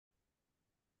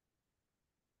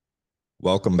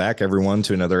Welcome back, everyone,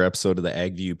 to another episode of the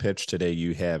Ag View Pitch. Today,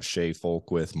 you have Shay Folk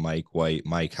with Mike White.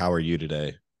 Mike, how are you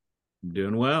today? I'm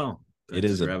doing well. It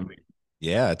Thanks is for a having me.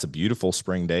 Yeah, it's a beautiful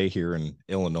spring day here in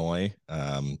Illinois.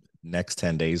 Next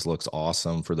 10 days looks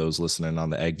awesome for those listening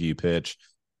on the Ag View Pitch.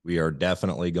 We are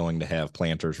definitely going to have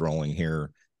planters rolling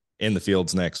here in the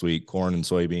fields next week, corn and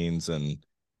soybeans and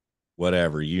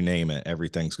whatever, you name it.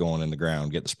 Everything's going in the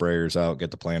ground. Get the sprayers out, get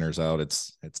the planters out.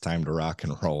 It's time to rock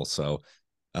and roll. So,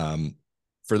 um,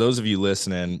 for those of you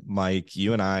listening, Mike,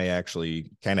 you and I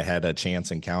actually kind of had a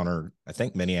chance encounter, I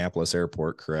think Minneapolis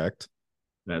Airport, correct?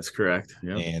 That's correct.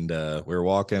 Yep. And we were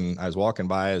walking, I was walking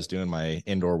by, I was doing my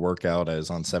indoor workout. I was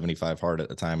on 75 hard at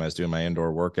the time. I was doing my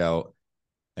indoor workout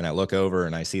and I look over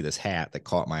and I see this hat that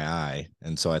caught my eye.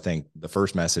 And so I think the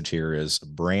first message here is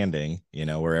branding.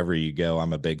 Wherever you go,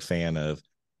 I'm a big fan of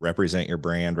represent your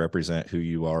brand, represent who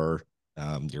you are,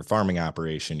 your farming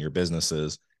operation, your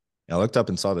businesses. And I looked up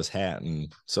and saw this hat.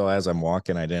 And so as I'm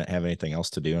walking, I didn't have anything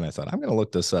else to do. And I thought, I'm going to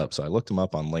look this up. So I looked him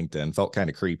up on LinkedIn, felt kind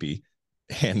of creepy.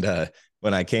 And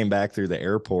when I came back through the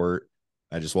airport,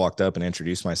 I just walked up and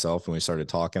introduced myself and we started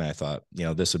talking. I thought,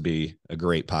 this would be a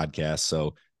great podcast.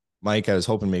 So, Mike, I was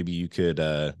hoping maybe you could,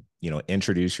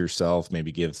 introduce yourself,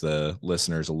 maybe give the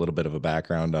listeners a little bit of a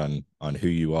background on who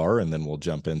you are, and then we'll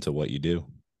jump into what you do.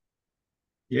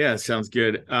 Yeah, sounds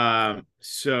good.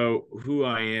 So who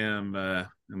I am,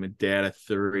 I'm a dad of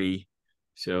three.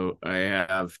 So I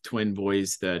have twin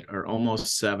boys that are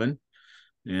almost 7.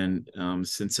 And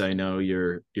since I know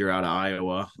you're out of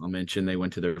Iowa, I'll mention they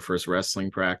went to their first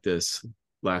wrestling practice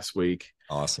last week.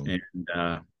 Awesome.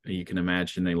 And you can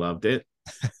imagine they loved it.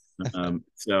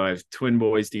 So I have twin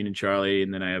boys, Dean and Charlie,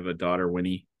 and then I have a daughter,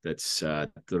 Winnie, that's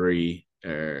 3.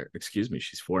 Excuse me,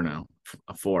 she's 4 now,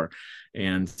 4.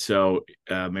 And so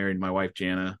married my wife,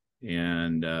 Jana,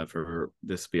 and for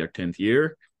this will be our 10th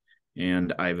year.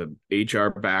 And I have a HR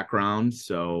background.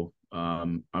 So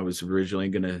I was originally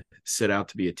going to set out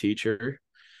to be a teacher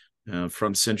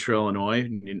from Central Illinois,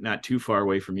 not too far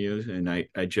away from you. And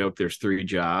I joke there's 3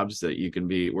 jobs that you can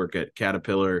work at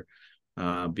Caterpillar,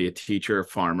 be a teacher, a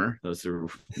farmer. Those are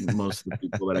most of the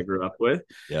people that I grew up with.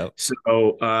 Yep.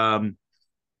 So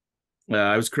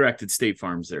I was corrected. State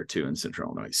Farms there too in Central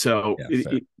Illinois.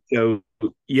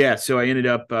 Yeah. So I ended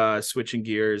up switching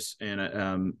gears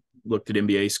and looked at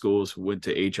MBA schools, went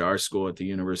to HR school at the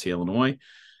University of Illinois,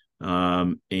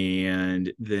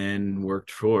 and then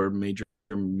worked for major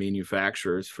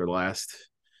manufacturers for the last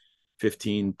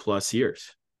 15 plus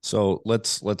years. So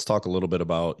let's talk a little bit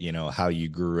about, how you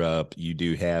grew up. You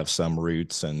do have some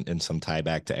roots and some tie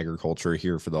back to agriculture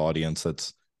here for the audience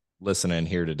that's listening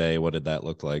here today. What did that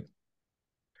look like?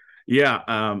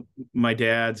 Yeah, my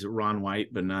dad's Ron White,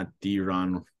 but not the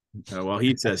Ron. Well,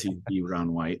 he says he's the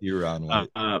Ron White. You're on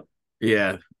White.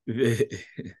 Yeah.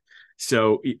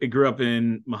 So I grew up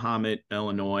in Mahomet,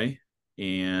 Illinois,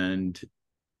 and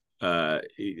I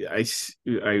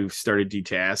started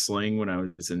detasseling when I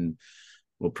was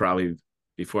probably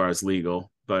before I was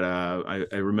legal. But I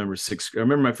remember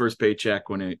my first paycheck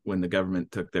when the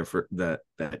government took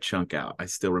that chunk out. I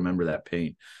still remember that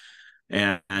pain.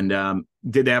 And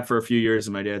did that for a few years.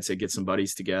 And my dad said, get some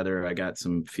buddies together. I got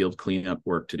some field cleanup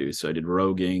work to do. So I did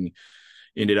roguing,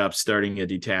 ended up starting a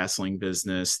detasseling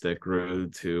business that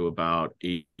grew to about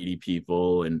 80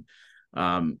 people. And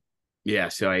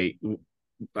so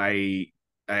I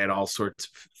had all sorts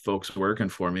of folks working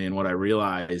for me. And what I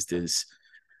realized is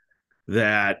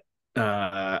that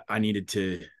I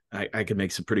could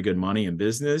make some pretty good money in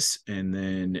business. And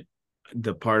then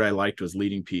the part I liked was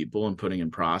leading people and putting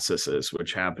in processes,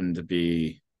 which happened to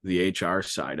be the HR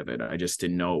side of it. I just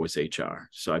didn't know it was HR.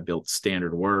 So I built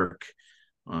standard work.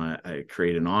 I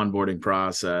created an onboarding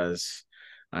process.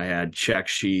 I had check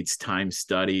sheets, time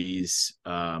studies,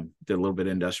 did a little bit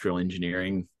of industrial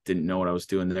engineering, didn't know what I was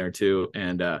doing there too.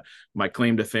 And my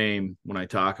claim to fame when I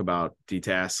talk about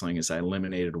detasseling is I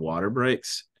eliminated water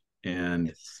breaks. And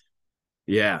Yes.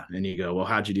 yeah. And you go, well,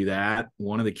 how'd you do that?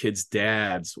 One of the kids'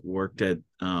 dads worked at,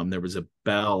 there was a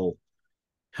Bell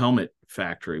helmet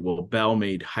factory. Well, Bell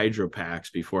made hydro packs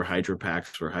before hydro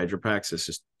packs were hydro packs. This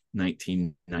is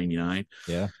 1999.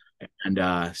 Yeah.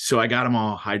 And so I got them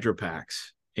all hydro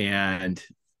packs. And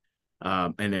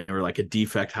they were like a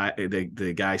defect.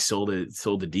 The guy sold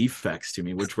the defects to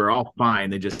me, which were all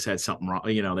fine. They just had something wrong.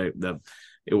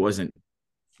 It wasn't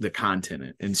the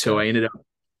content. And so I ended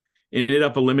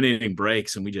up eliminating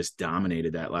breaks, and we just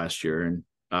dominated that last year. And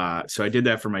so I did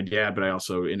that for my dad, but I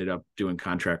also ended up doing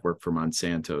contract work for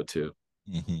Monsanto too.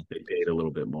 Mm-hmm. They paid a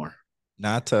little bit more.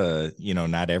 Not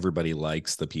everybody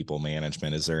likes the people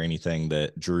management. Is there anything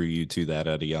that drew you to that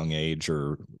at a young age,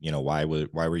 or why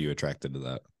were you attracted to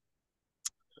that?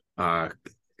 uh,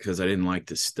 because I didn't like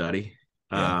to study.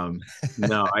 Yeah.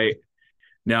 No,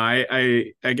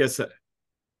 I guess,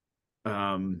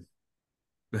 um,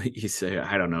 you say,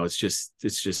 I don't know. It's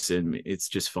just in me. It's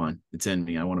just fun. It's in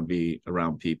me. I want to be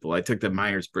around people. I took the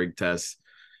Myers-Briggs test,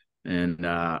 and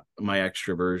my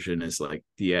extroversion is like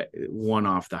the one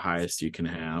off the highest you can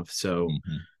have. So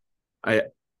Hmm. I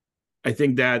I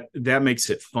think that makes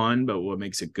it fun, but what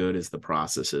makes it good is the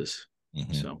processes.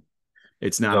 Hmm. So So,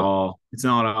 it's not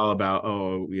all about,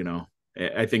 oh,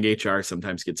 I think HR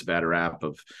sometimes gets a bad rap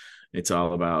of it's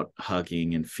all about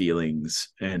hugging and feelings.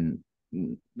 And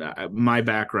my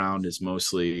background is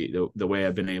mostly the way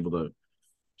I've been able to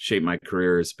shape my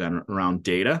career has been around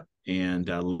data and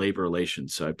labor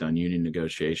relations. So I've done union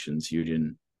negotiations,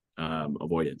 union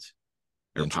avoidance,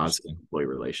 or positive interesting. employee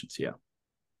relations. Yeah.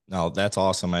 No, that's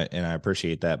awesome. And I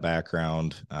appreciate that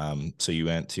background. So you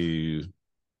went to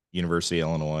University of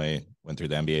Illinois, went through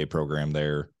the MBA program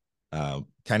there.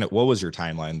 Kind of what was your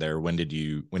timeline there? When did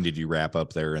you wrap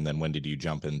up there? And then when did you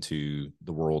jump into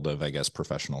the world of, I guess,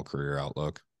 professional career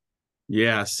outlook?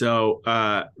 Yeah. So,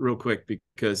 real quick,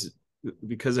 because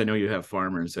I know you have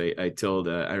farmers, I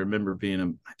remember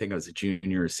I think I was a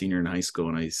junior or senior in high school,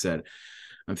 and I said,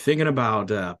 I'm thinking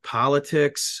about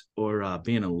politics or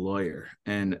being a lawyer.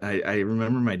 And I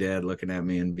remember my dad looking at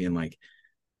me and being like,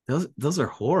 those are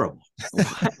horrible.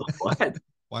 What? What?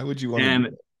 Why would you want to do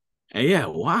And yeah,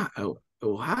 why?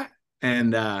 What?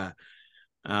 And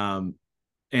um,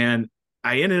 and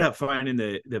I ended up finding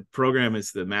the program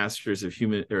is the Master's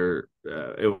Human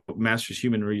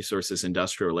Resources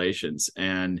Industrial Relations,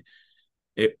 and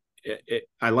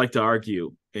I like to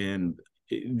argue, and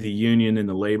the union and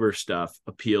the labor stuff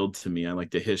appealed to me. I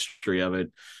like the history of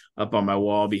it. Up on my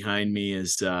wall behind me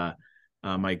is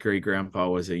my great grandpa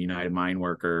was a United Mine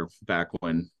Worker back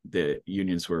when the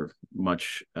unions were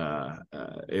much.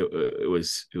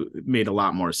 It made a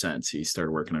lot more sense. He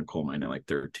started working on coal mine at like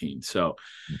 13. So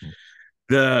it? Mhm.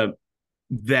 the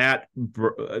that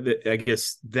I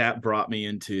guess that brought me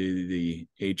into the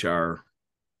HR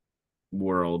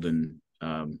world, and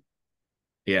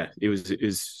yeah,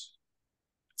 it's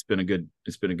been a good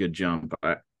jump.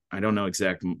 I don't know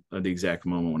the exact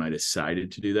moment when I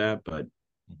decided to do that, but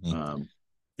Mhm. um,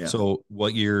 yeah. So,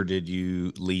 what year did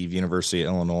you leave University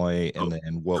of Illinois, and Oh,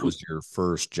 then what was your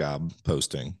first job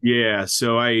posting? yeah.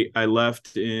 So I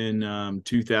left in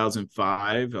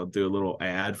 2005. I'll do a little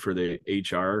ad for the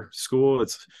HR school.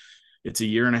 It's a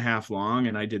year and a half long,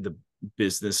 and I did the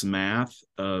business math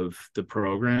of the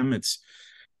program. It's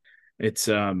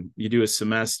you do a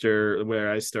semester.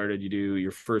 Where I started, you do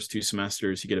your first two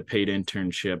semesters, you get a paid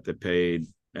internship that paid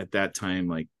at that time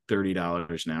like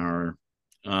 $30 an hour.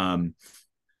 Um,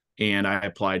 and I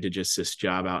applied to just this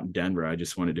job out in Denver. I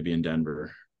just wanted to be in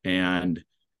Denver, and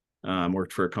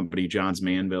worked for a company, Johns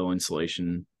Manville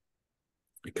Insulation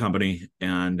Company,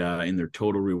 and in their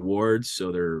total rewards,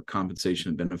 so their compensation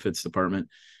and benefits department,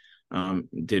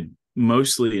 did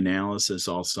mostly analysis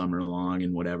all summer long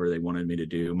and whatever they wanted me to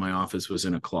do. My office was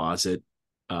in a closet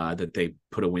that they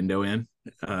put a window in.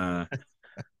 Uh,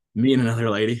 Me and another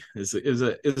lady. It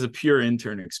was a pure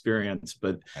intern experience,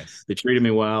 but Nice. they treated me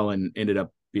well and ended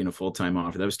up being a full time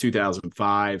offer. That was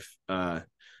 2005.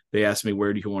 They asked me,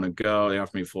 where do you want to go? They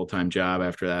offered me a full time job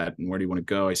after that. And where do you want to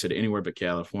go? I said anywhere but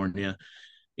California,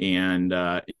 and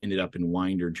ended up in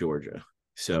Winder, Georgia.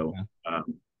 So,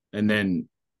 Okay. and then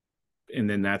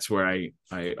that's where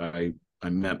I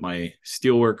met my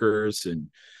steelworkers and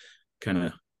kind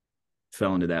of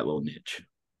fell into that little niche.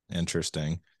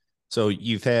 Interesting. So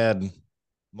you've had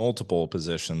multiple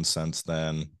positions since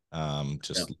then. Yeah.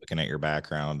 Just looking at your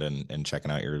background and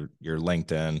checking out your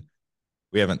LinkedIn.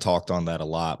 We haven't talked on that a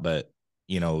lot, but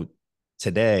you know,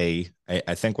 today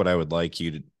I think what I would like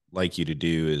you to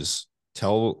do is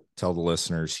tell the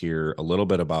listeners here a little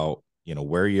bit about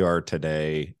where you are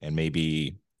today and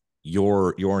maybe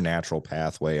your natural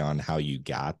pathway on how you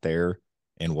got there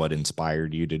and what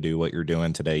inspired you to do what you're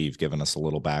doing today. You've given us a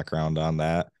little background on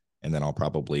that, and then I'll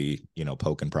probably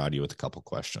poke and prod you with a couple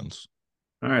questions.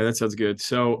 All right, that sounds good.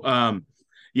 So,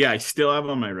 yeah, I still have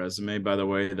on my resume, by the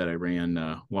way, that I ran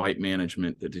White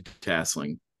Management, the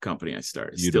detasseling company I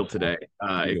started. Still Beautiful. today,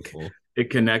 Beautiful. it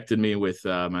connected me with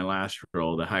my last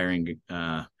role, the hiring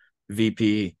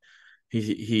VP.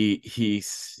 He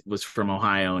was from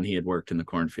Ohio and he had worked in the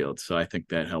cornfield, so I think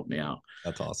that helped me out.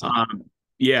 That's awesome. Um,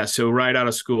 yeah, so right out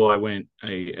of school, I went.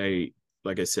 I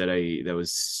like I said, that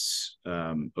was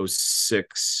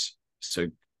 '06. So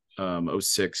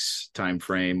 '06 time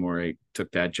frame where I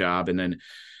took that job, and then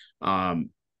um,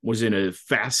 was in a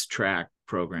fast track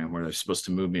program where they're supposed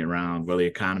to move me around. Well, the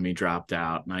economy dropped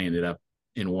out, and I ended up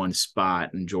in one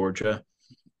spot in Georgia.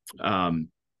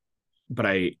 But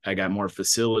I got more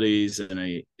facilities, and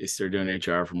I started doing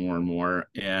HR for more and more,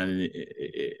 and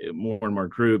more and more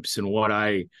groups. And what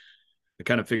I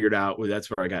kind of figured out was that's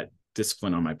where I got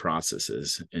discipline on my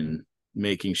processes and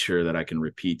making sure that I can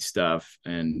repeat stuff.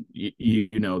 And you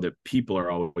know that people are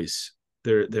always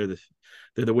they're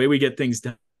the way we get things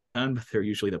done, but they're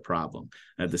usually the problem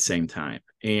at the same time.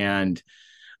 And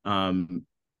um,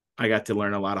 I got to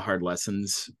learn a lot of hard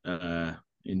lessons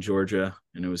in Georgia,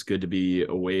 and it was good to be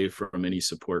away from any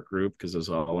support group because I was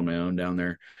all on my own down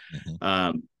there. Mm-hmm.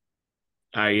 Um,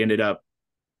 I ended up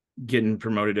getting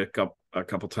promoted a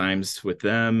couple times with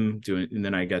them doing, and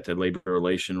then I got the labor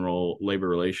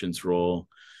relations role.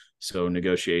 So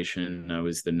negotiation, I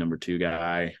was the number 2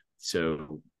 guy.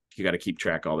 So you got to keep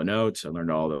track of all the notes. I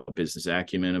learned all the business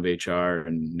acumen of HR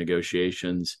and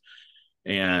negotiations.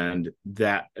 And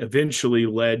that eventually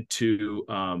led to,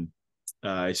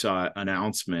 I saw an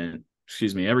announcement,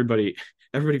 excuse me, everybody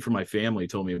from my family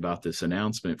told me about this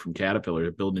announcement from Caterpillar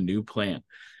to build a new plant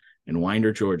in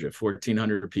Winder, Georgia,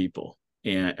 1,400 people,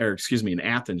 in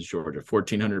Athens, Georgia,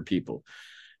 1,400 people.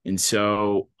 And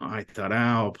so I thought,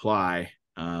 I'll apply.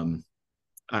 I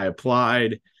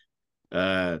applied.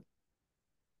 I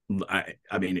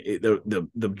mean,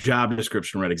 the job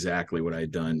description read exactly what I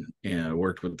had done, and I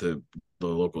worked with the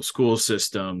local school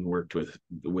system, worked with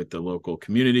the local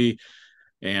community,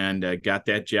 and got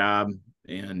that job,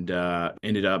 and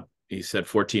ended up. He said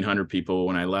 1,400 people.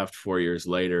 When I left 4 years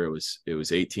later, it was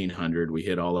 1,800. We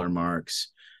hit all our marks.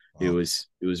 Wow. It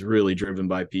was really driven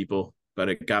by people, but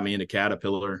it got me into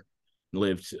Caterpillar.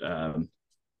 Lived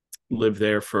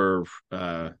there for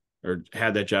or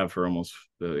had that job for almost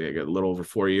a little over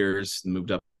 4 years.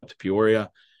 Moved up to Peoria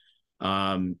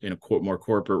in a more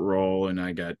corporate role, and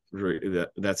I got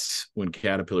that's when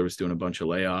Caterpillar was doing a bunch of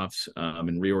layoffs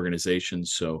and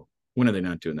reorganizations. So when are they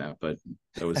not doing that? But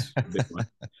that was a big one.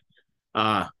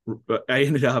 But I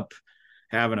ended up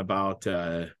having about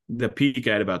the peak.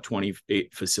 I had about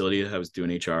 28 facilities I was doing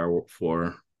HR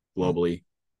for globally,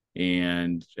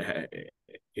 and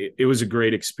it was a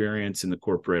great experience in the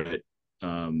corporate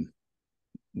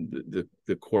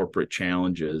the corporate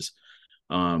challenges.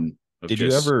 Did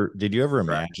you ever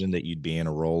imagine that you'd be in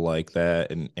a role like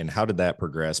that? And how did that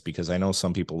progress? Because I know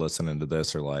some people listening to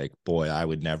this are like, boy, I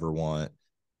would never want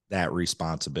that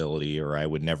responsibility, or I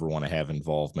would never want to have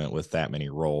involvement with that many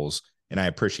roles. And I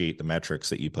appreciate the metrics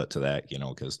that you put to that, you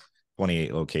know, because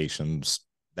 28 locations,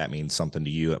 that means something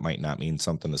to you. It might not mean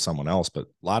something to someone else, but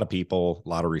a lot of people, a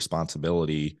lot of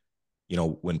responsibility. You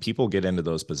know, when people get into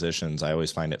those positions, I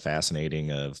always find it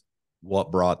fascinating of what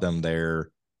brought them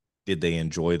there. Did they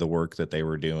enjoy the work that they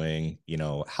were doing? You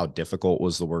know, how difficult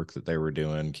was the work that they were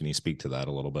doing? Can you speak to that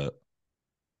a little bit?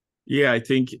 Yeah, I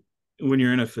think when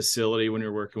you're in a facility, when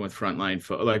you're working with frontline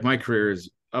folks, like my career is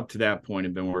up to that point,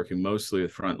 I've been working mostly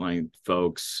with frontline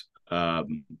folks,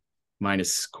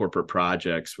 minus corporate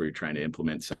projects where you're trying to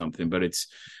implement something, but it's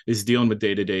dealing with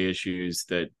day-to-day issues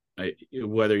that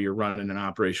whether you're running an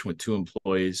operation with 2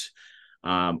 employees,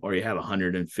 or you have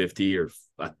 150 or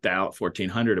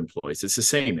 1,400 employees, it's the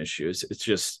same issues. It's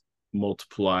just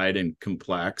multiplied and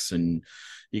complex, and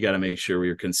you got to make sure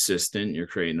you're consistent, you're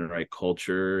creating the right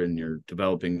culture, and you're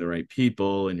developing the right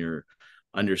people, and you're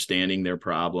understanding their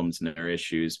problems and their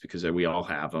issues, because we all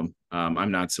have them.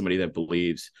 I'm not somebody that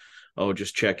believes, oh,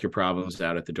 just check your problems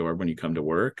out at the door when you come to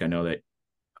work. I know that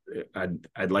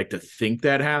I'd like to think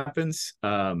that happens,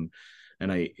 and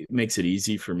it makes it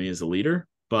easy for me as a leader,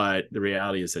 but the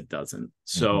reality is it doesn't.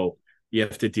 So you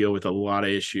have to deal with a lot of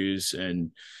issues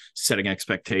and setting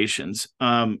expectations.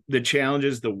 The challenge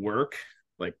is the work.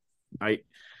 Like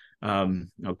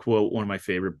I'll quote one of my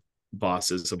favorite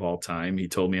bosses of all time. He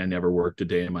told me I never worked a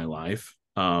day in my life,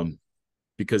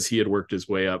 because he had worked his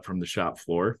way up from the shop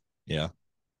floor. Yeah.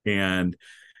 And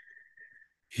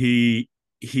he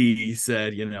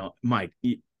said, you know, Mike,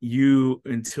 you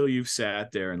until you've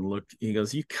sat there and looked, he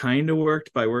goes, you kind of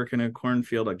worked by working in a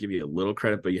cornfield. I'll give you a little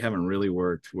credit, but you haven't really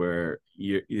worked where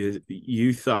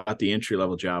you thought the entry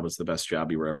level job was the best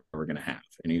job you were ever going to have.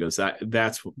 And he goes,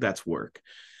 that's work.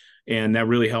 And that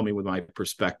really helped me with my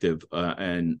perspective,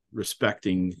 and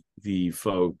respecting the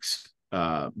folks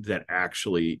that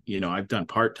actually, you know, I've done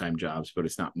part-time jobs, but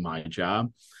it's not my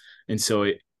job. And so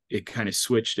it kind of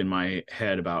switched in my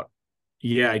head about,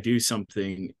 yeah, I do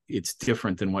something, it's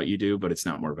different than what you do, but it's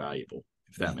not more valuable,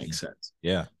 if that makes sense.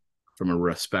 Yeah. From a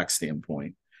respect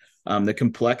standpoint. The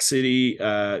complexity,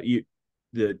 the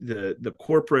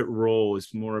corporate role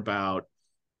is more about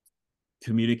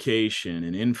communication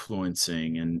and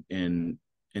influencing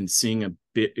and seeing a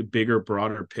bigger,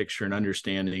 broader picture and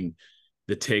understanding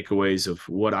the takeaways of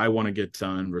what I want to get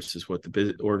done versus what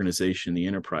the organization, the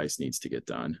enterprise needs to get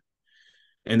done.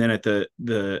 And then at the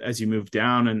as you move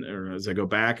down, and or as I go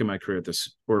back in my career,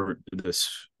 this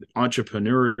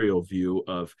entrepreneurial view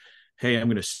of, hey, I'm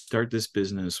going to start this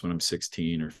business when I'm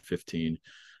 16 or 15,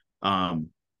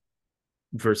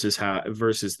 versus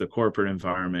the corporate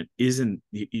environment isn't,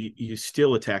 you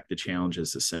still attack the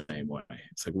challenges the same way.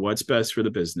 It's like, what's best for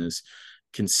the business,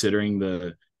 considering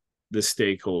the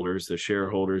stakeholders, the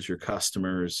shareholders, your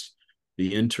customers,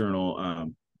 the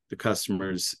internal the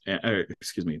customers,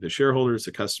 the shareholders,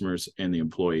 the customers, and the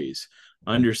employees,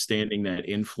 understanding that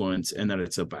influence and that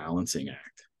it's a balancing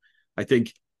act. I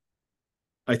think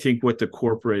what the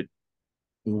corporate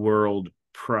world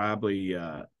probably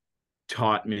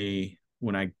taught me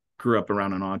when I grew up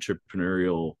around in an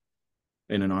entrepreneurial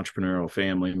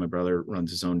family. My brother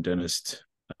runs his own dentist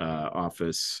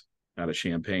office out of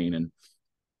Champaign,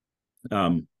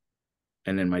 and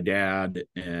then my dad,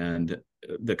 and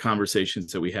the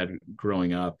conversations that we had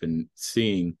growing up and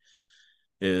seeing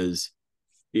is,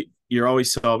 you're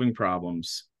always solving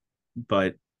problems,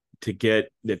 but to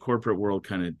get the corporate world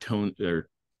kind of the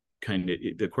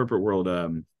corporate world,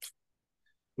 the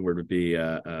word would be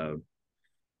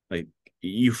like,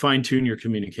 you fine tune your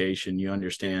communication. You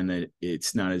understand that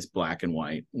it's not as black and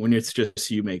white. When it's just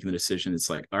you making the decision, it's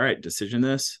like, all right, decision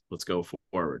this, let's go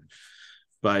forward.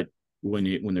 But when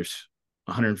there's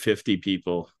 150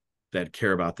 people that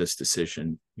care about this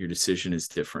decision, your decision is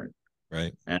different.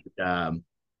 Right. And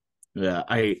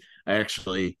I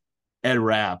actually, Ed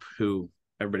Rapp, who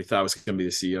everybody thought was going to be the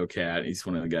CEO cat, he's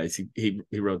one of the guys. He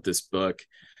wrote this book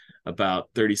about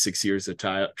 36 years of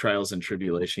trials and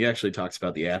tribulation. He actually talks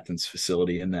about the Athens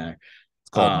facility in there. It's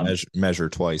called measure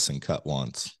twice and cut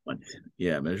once.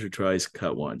 Yeah, measure twice,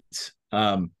 cut once.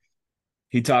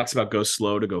 He talks about go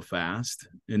slow to go fast,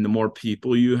 and the more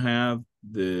people you have,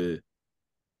 the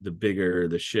bigger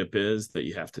the ship is that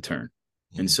you have to turn.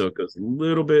 And so it goes a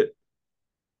little bit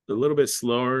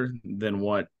slower than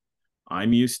what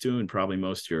I'm used to, and probably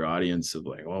most of your audience of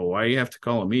like, well, why do you have to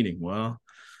call a meeting? Well,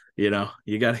 you got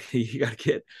to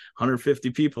get 150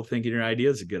 people thinking your idea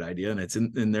is a good idea, and it's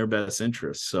in their best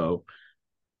interest. So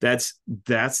that's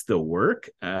the work.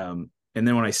 And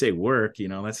then when I say work,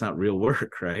 that's not real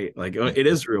work, right? Like, it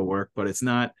is real work, but it's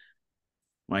not,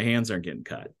 my hands aren't getting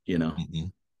cut, Mm-hmm.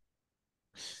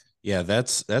 Yeah,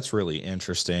 that's really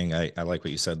interesting. I like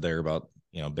what you said there about,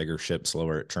 bigger ships,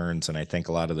 slower it turns. And I think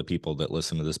a lot of the people that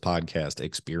listen to this podcast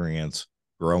experience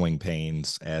growing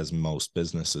pains, as most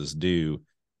businesses do.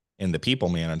 And the people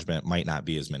management might not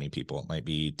be as many people. It might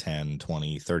be 10,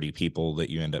 20, 30 people that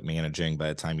you end up managing by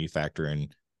the time you factor in,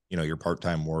 your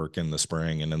part-time work in the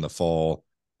spring and in the fall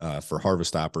for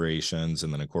harvest operations.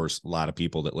 And then, of course, a lot of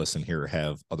people that listen here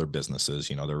have other businesses.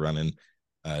 They're running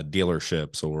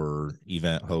dealerships or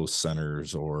event host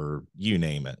centers, or you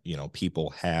name it. People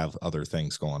have other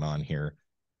things going on here.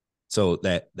 So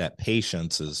that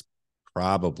patience is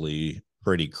probably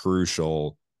pretty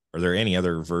crucial. Are there any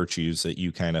other virtues that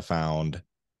you kind of found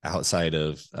outside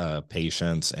of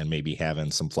patience and maybe having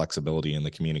some flexibility in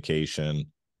the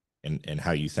communication and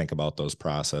how you think about those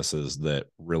processes that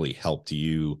really helped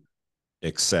you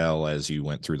excel as you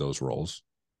went through those roles?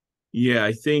 Yeah,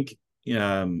 I think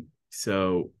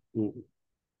so.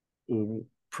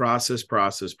 Process.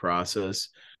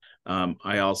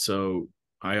 I also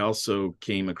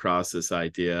came across this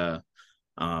idea.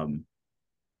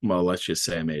 Well, let's just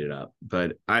say I made it up,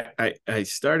 but I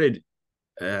started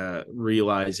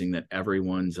realizing that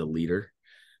everyone's a leader.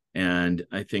 And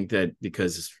I think that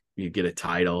because you get a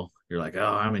title, you're like, oh,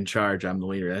 I'm in charge, I'm the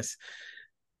leader.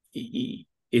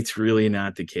 It's really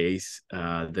not the case.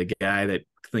 The guy that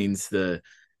cleans the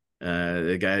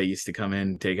guy that used to come in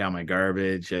and take out my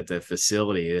garbage at the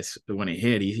facility, when it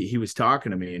hit, he was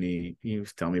talking to me, and he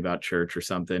was telling me about church or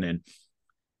something.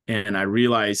 And I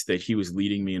realized that he was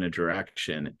leading me in a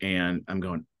direction, and I'm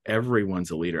going,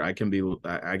 everyone's a leader. I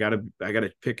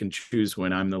gotta pick and choose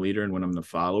when I'm the leader and when I'm the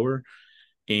follower.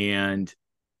 And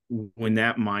when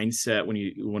that mindset,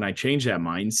 when I change that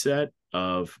mindset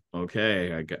of,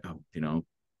 okay, I got,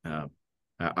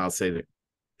 I'll say that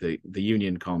the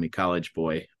union call me college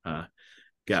boy,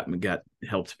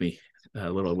 helped me a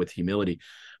little with humility,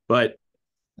 but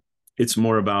it's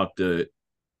more about the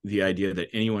idea that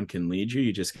anyone can lead you.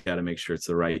 You just got to make sure it's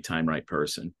the right time, right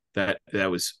person. That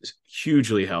was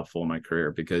hugely helpful in my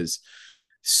career, because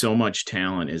so much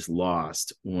talent is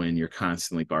lost when you're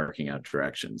constantly barking out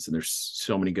directions. And there's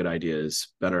so many good ideas,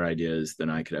 better ideas than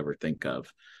I could ever think of,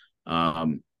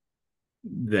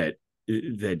 that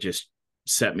just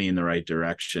set me in the right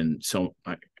direction. So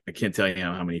I can't tell you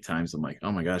how many times I'm like,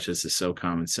 oh my gosh, this is so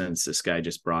common sense. This guy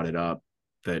just brought it up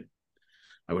that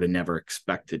I would have never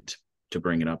expected to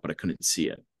bring it up, but I couldn't see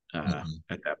it Mhm.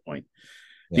 at that point.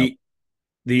 Yep.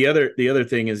 The the other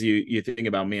thing is you think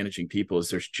about managing people is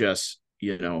there's just,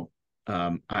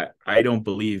 I don't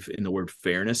believe in the word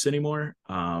fairness anymore.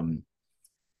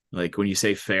 Like when you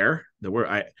say fair, the word,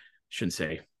 I shouldn't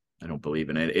say I don't believe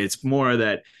in it. It's more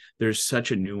that there's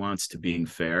such a nuance to being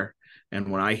fair.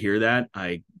 And when I hear that,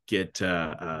 I get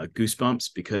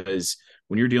goosebumps, because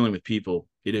when you're dealing with people,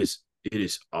 it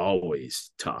is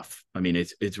always tough. I mean,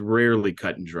 it's rarely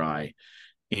cut and dry.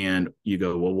 And you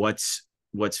go, well,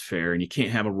 what's fair? And you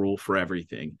can't have a rule for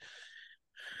everything.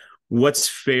 What's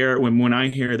fair? When I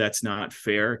hear that's not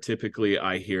fair, typically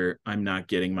I hear I'm not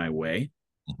getting my way.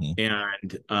 Mhm.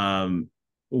 And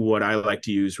what I like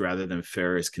to use rather than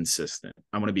fair is consistent.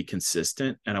 I want to be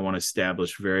consistent, and I want to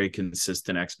establish very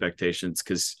consistent expectations,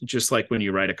 because just like when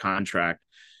you write a contract,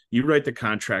 you write the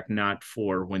contract not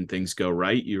for when things go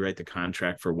right, you write the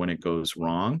contract for when it goes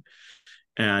wrong.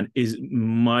 And as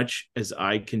much as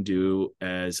I can do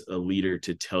as a leader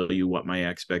to tell you what my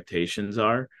expectations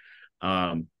are,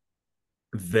 um,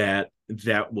 that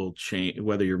will change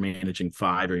whether you're managing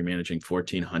five or you're managing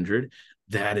 1,400.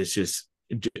 That is just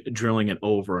drilling it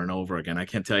over and over again. I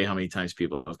can't tell you how many times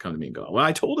people have come to me and go, well,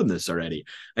 I told him this already.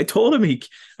 I told him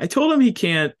he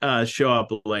can't show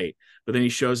up late. But then he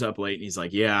shows up late and he's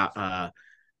like, yeah,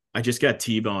 I just got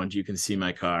T-boned. You can see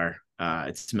my car.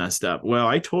 It's messed up. Well,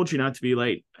 I told you not to be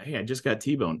late. Hey, I just got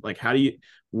T-boned. Like,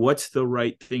 what's the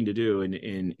right thing to do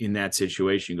in that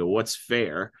situation? You go, what's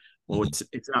fair? Well, Mhm.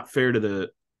 it's not fair to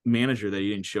the manager that he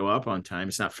didn't show up on time.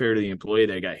 It's not fair to the employee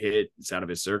that got hit. It's out of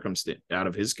his circumstance, out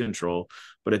of his control.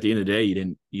 But at the end of the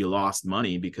day, you lost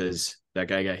money because that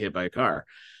guy got hit by a car.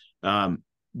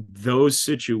 Those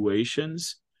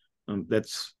situations,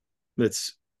 that's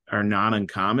are not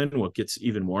uncommon. What gets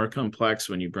even more complex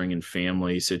when you bring in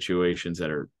family situations that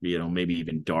are, maybe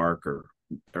even dark or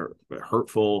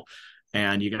hurtful,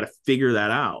 and you got to figure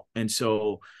that out. And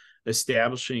so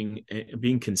establishing,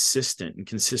 being consistent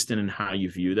in how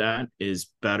you view that is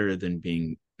better than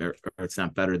being, or it's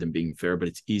not better than being fair, but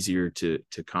it's easier to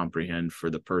comprehend for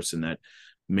the person that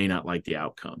may not like the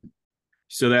outcome.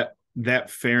 So that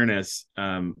fairness,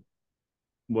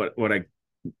 what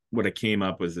I came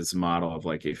up with this model of,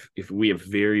 like, if we have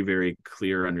very, very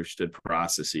clear understood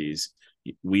processes,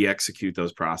 we execute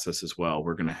those processes well,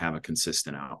 we're going to have a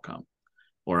consistent outcome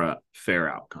or a fair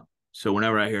outcome. So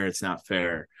whenever I hear it's not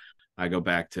fair, I go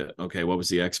back to, okay, what was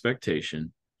the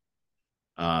expectation?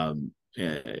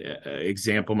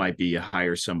 Example might be you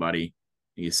hire somebody,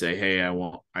 you say, hey,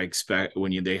 I expect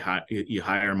when you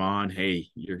hire them on, hey,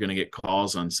 you're going to get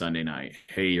calls on Sunday night.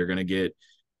 Hey, you're going to get,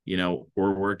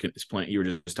 we're working. You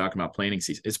were just talking about planning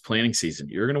season. It's planning season.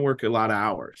 You're going to work a lot of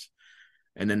hours.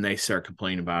 And then they start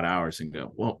complaining about hours and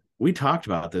go, well, we talked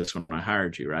about this when I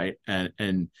hired you. Right.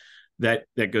 And that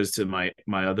goes to my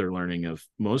other learning of,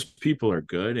 most people are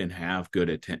good and have good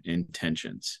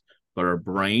intentions, but our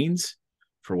brains,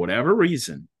 for whatever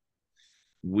reason,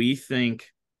 we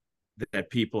think that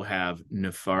people have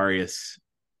nefarious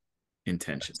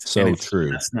intentions, and So true.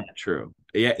 that's not true.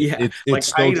 Yeah, yeah. It's Like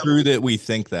so true that we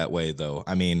think that way, though.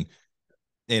 I mean,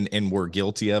 and we're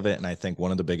guilty of it. And I think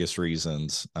one of the biggest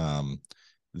reasons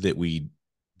that we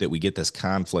that we get this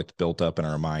conflict built up in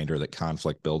our mind, or that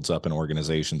conflict builds up in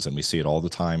organizations, and we see it all the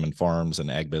time in farms and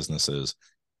ag businesses,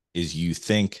 is you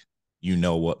think you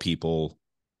know what people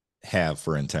have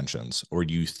for intentions, or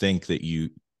you think that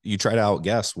you try to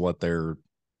outguess what they're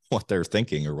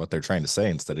thinking or what they're trying to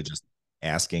say, instead of just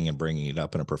asking and bringing it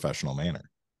up in a professional manner.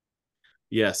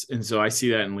 Yes, and so I see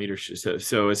that in leadership.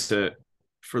 So it's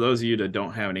for those of you that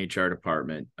don't have an HR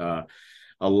department, a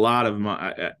lot of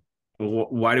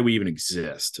why do we even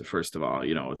exist? First of all,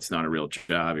 it's not a real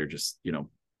job. You're just,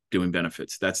 doing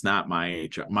benefits. That's not my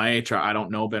HR. My HR, I don't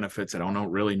know benefits. I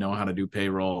don't really know how to do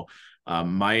payroll.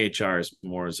 My HR is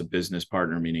more as a business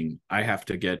partner, meaning I have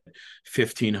to get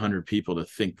 1,500 people to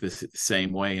think the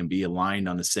same way and be aligned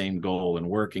on the same goal and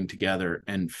working together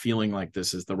and feeling like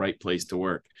this is the right place to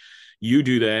work. You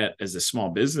do that as a small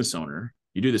business owner.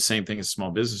 You do the same thing as a small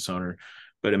business owner,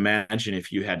 but imagine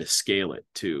if you had to scale it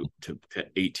to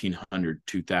 1,800,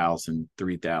 2,000,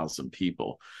 3,000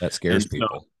 people. That scares And so,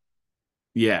 people.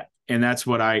 yeah, and that's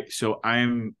what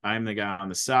I'm the guy on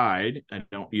the side. I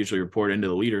don't usually report into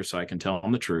the leader, so I can tell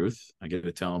them the truth. I get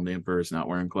to tell them the emperor's not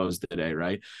wearing clothes today,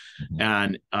 right?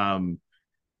 Mhm. And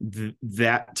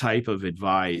that type of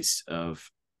advice of,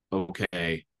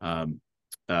 okay,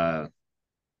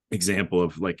 example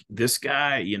of like this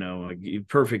guy, a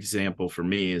perfect example for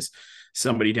me is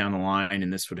somebody down the line,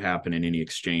 and this would happen in any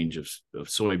exchange of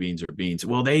soybeans or beans.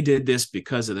 Well, they did this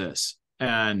because of this.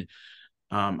 And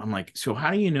I'm like, so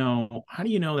how do you know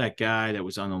that guy that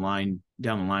was on the line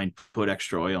down the line put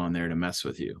extra oil in there to mess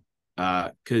with you?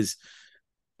 Because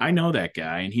I know that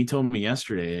guy, and he told me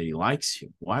yesterday that he likes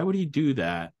you. Why would he do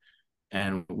that?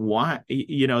 And why,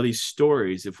 these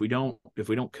stories, if we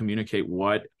don't communicate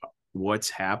what's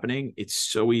happening, it's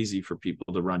so easy for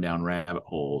people to run down rabbit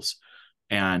holes.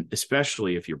 And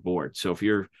especially if you're bored. So if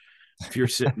you're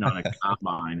sitting on a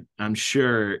combine, I'm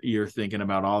sure you're thinking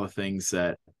about all the things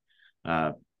that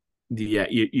yeah,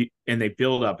 and they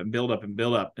build up and build up and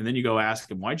build up, and then you go ask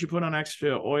them, why'd you put on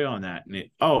extra oil on that? And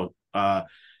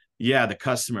yeah, the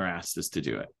customer asked us to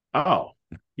do it. Oh,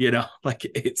 like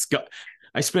it's got.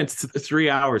 I spent 3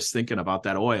 hours thinking about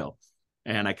that oil,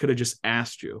 and I could have just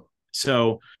asked you.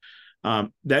 So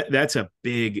that's a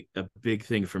big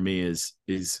thing for me is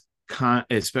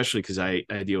especially because I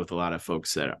deal with a lot of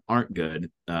folks that aren't good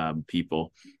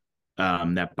people.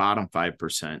 That bottom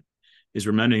 5% is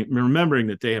remembering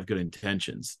that they have good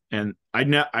intentions. And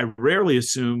I rarely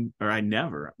assume, or I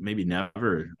never, maybe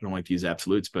never, I don't like to use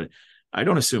absolutes, but I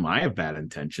don't assume I have bad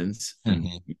intentions, and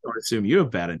you don't assume you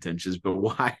have bad intentions. But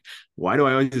why do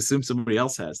I always assume somebody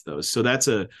else has those? So that's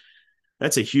a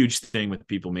huge thing with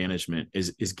people management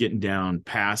is getting down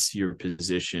past your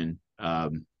position,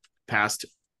 past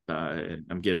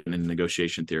I'm getting in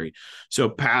negotiation theory. So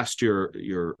past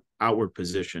your outward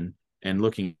position and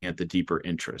looking at the deeper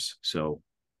interests. So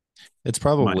it's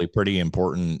probably pretty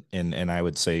important, and I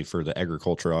would say for the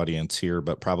agriculture audience here,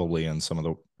 but probably in some of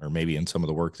the, or maybe in some of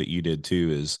the work that you did too,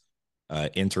 is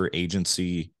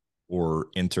interagency or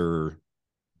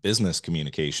inter-business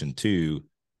communication too,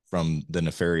 from the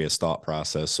nefarious thought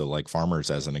process. So like farmers,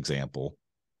 as an example,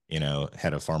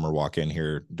 had a farmer walk in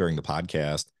here during the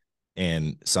podcast,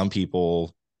 and some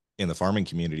people in the farming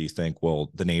community think,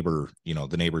 well, the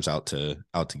neighbor's out to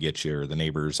get you, or the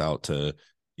neighbor's out to,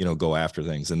 go after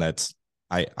things. And that's,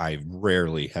 I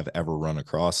rarely have ever run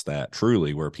across that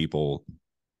truly where people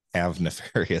have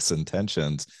nefarious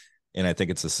intentions. And I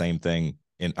think it's the same thing.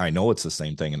 And I know it's the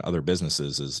same thing in other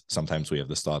businesses, is sometimes we have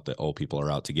this thought that, oh, people are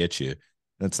out to get you.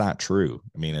 That's not true.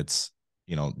 I mean, it's,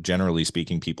 generally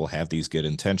speaking, people have these good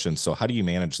intentions. So how do you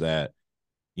manage that,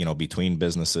 between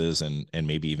businesses and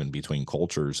maybe even between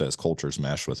cultures, as cultures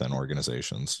mesh within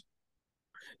organizations?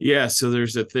 Yeah, so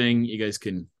there's a thing, you guys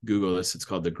can Google this. It's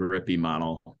called the Grippy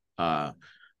model.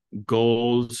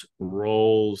 Goals,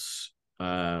 roles,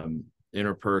 goals,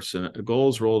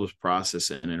 roles,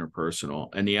 process, and interpersonal.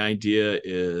 And the idea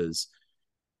is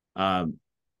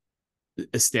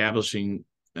establishing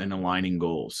and aligning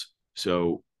goals.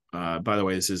 So by the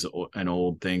way, this is an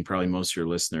old thing. Probably most of your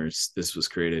listeners, this was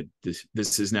created.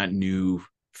 This is not new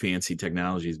fancy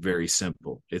technology. It's very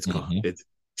simple. It's called it's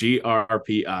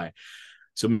GRPI.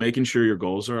 So making sure your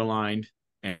goals are aligned.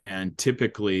 And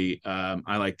typically,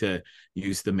 I like to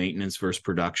use the maintenance versus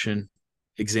production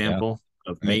example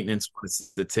of maintenance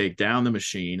wants to take down the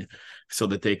machine so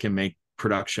that they can make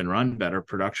production run better.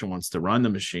 Production wants to run the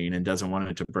machine and doesn't want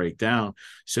it to break down.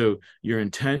 So your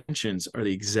intentions are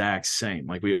the exact same.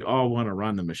 Like we all want to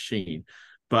run the machine,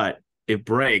 but it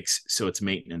breaks, so it's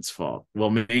maintenance fault. Well,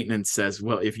 maintenance says,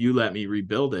 well, if you let me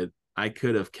rebuild it, I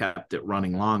could have kept it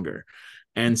running longer.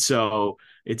 And so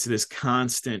it's this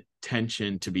constant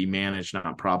tension to be managed,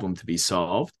 not problem to be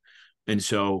solved. And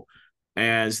so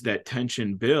as that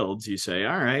tension builds, you say,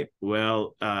 all right,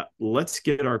 well, let's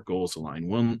get our goals aligned.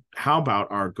 Well, how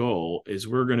about our goal is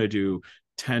we're going to do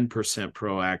 10%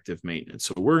 proactive maintenance.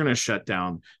 So we're going to shut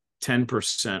down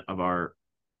 10% of our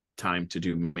time to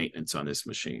do maintenance on this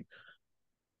machine.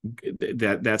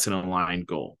 That's an aligned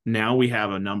goal. Now we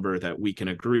have a number that we can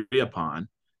agree upon,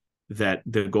 that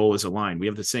the goal is aligned. We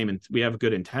have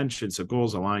good intentions. So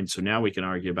goals aligned. So now we can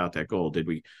argue about that goal.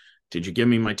 Did you give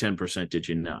me my 10%? Did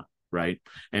you not? Right.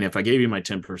 And if I gave you my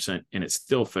 10% and it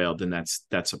still failed, then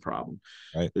that's a problem.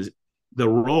 Right. The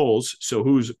roles. So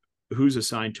who's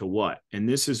assigned to what? And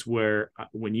this is where,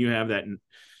 when you have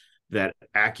that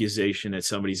accusation that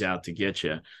somebody's out to get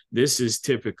you, this is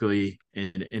typically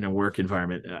in a work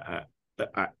environment.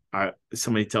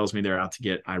 Somebody tells me they're out to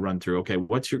get, I run through, okay,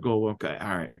 what's your goal? Okay.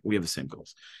 All right. We have the same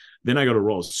goals. Then I go to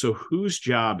roles. So whose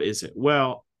job is it?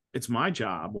 Well, it's my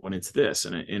job when it's this,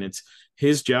 and it's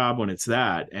his job when it's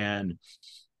that. And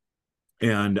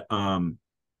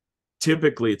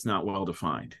typically it's not well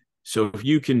defined. So if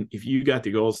you got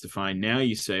the goals defined, now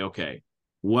you say, okay,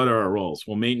 what are our roles?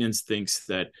 Well, maintenance thinks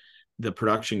that the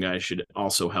production guy should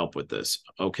also help with this.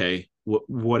 Okay.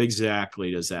 What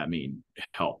exactly does that mean?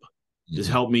 Help. Does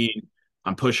Mm-hmm. help mean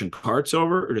I'm pushing carts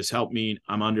over, or does help mean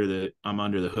I'm under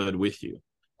the hood with you?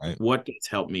 Right. What does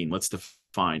help mean? Let's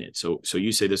define it. So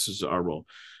you say this is our role.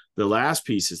 The last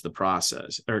piece is the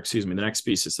process, or excuse me, the next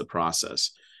piece is the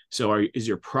process. So is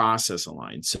your process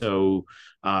aligned? So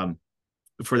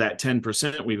for that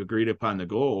 10%, we've agreed upon the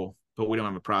goal, but we don't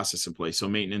have a process in place. So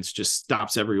maintenance just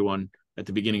stops everyone at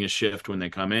the beginning of shift when they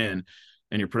come in,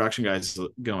 and your production guys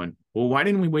going, well, why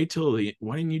didn't we wait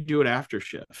why didn't you do it after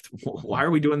shift? Why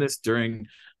are we doing this during,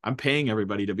 I'm paying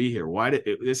everybody to be here.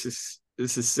 This is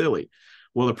silly.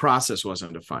 Well, the process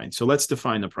wasn't defined. So let's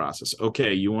define the process.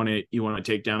 Okay. You want to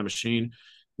take down a machine.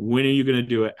 When are you going to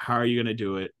do it? How are you going to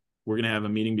do it? We're going to have a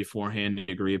meeting beforehand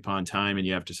to agree upon time, and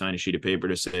you have to sign a sheet of paper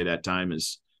to say that time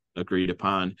is agreed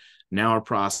upon. Now our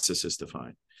process is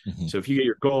defined. Mm-hmm. So if you get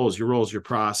your goals, your roles, your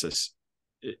process,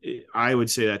 I would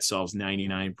say that solves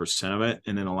 99% of it.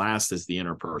 And then the last is the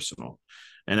interpersonal.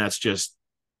 And that's just,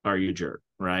 are you a jerk?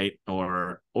 Right.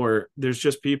 Or there's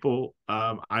just people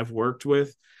I've worked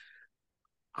with,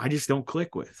 I just don't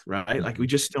click with, right? Mm-hmm. Like we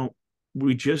just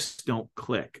don't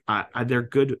click. They're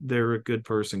good. They're a good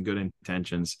person, good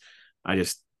intentions.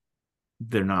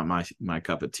 They're not my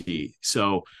cup of tea.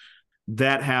 So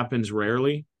that happens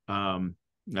rarely.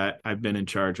 I've been in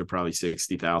charge of probably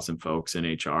 60,000 folks in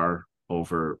HR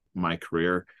over my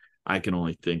career. I can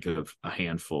only think of a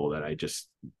handful that I just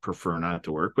prefer not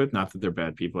to work with. Not that they're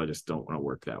bad people. I just don't want to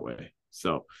work that way.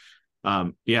 So,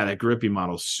 that grippy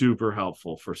model is super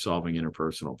helpful for solving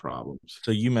interpersonal problems.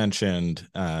 So you mentioned,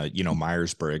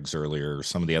 Myers-Briggs earlier,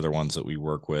 some of the other ones that we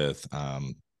work with,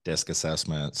 DISC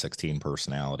assessment, 16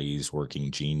 personalities,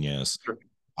 working genius.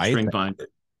 Strength finder.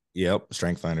 Yep.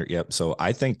 Strength finder. Yep. So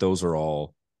I think those are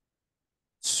all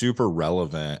super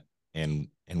relevant, and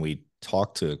we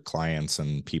talk to clients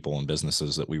and people and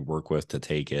businesses that we work with to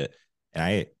take it. And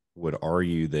I would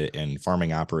argue that in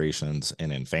farming operations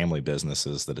and in family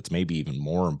businesses that it's maybe even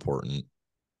more important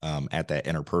at that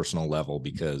interpersonal level,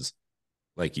 because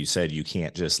like you said, you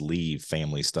can't just leave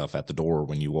family stuff at the door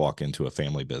when you walk into a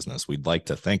family business. We'd like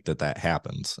to think that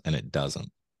happens, and it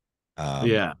doesn't.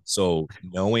 Yeah. So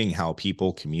knowing how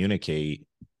people communicate,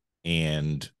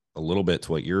 and a little bit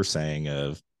to what you're saying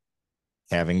of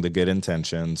having the good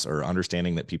intentions, or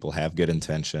understanding that people have good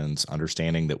intentions,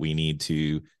 understanding that we need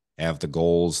to have the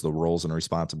goals, the roles and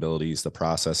responsibilities, the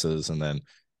processes, and then,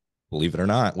 believe it or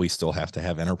not, we still have to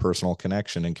have interpersonal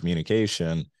connection and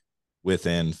communication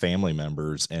within family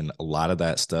members. And a lot of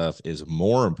that stuff is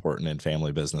more important in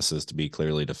family businesses to be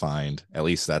clearly defined. At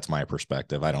least that's my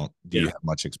perspective. Do you have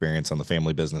much experience on the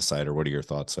family business side, or what are your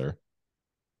thoughts there?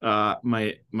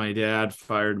 My dad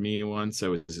fired me once. I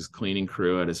was his cleaning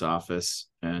crew at his office,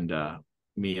 and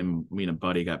me and a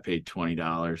buddy got paid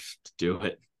 $20 to do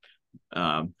it.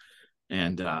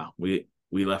 And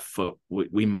we left foot.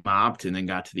 We mopped and then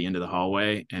got to the end of the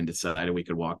hallway and decided we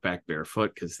could walk back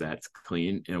barefoot because that's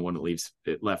clean, and when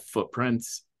it left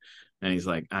footprints. And he's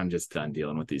like, I'm just done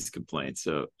dealing with these complaints.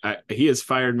 So he has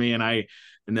fired me. And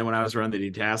then when I was running the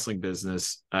detasseling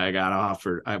business, I got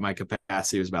offered, my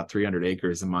capacity was about 300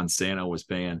 acres, and Monsanto was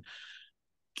paying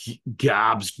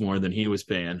gobs more than he was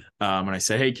paying. And I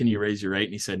said, hey, can you raise your rate?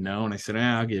 And he said, no. And I said,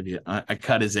 I'll give you, I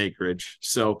cut his acreage.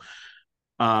 So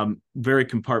very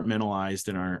compartmentalized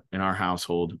in our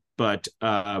household. But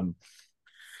the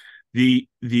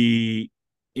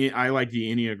I like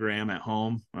the Enneagram at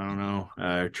home. I don't know.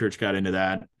 Church got into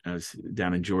that. I was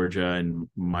down in Georgia, and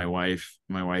my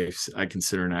wife's, I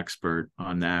consider an expert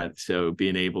on that. So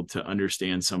being able to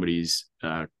understand somebody's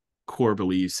core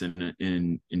beliefs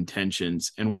and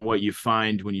intentions, and what you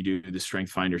find when you do the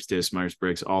Strength Finders, DISC,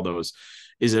 Myers-Briggs, all those,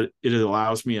 is it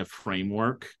allows me a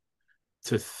framework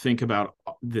to think about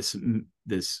this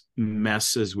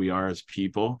mess as we are as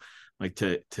people, like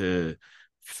to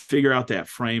figure out that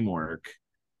framework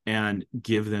and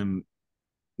give them,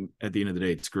 at the end of the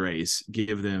day, it's grace.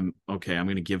 Give them, okay, I'm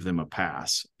going to give them a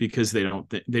pass because they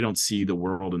don't see the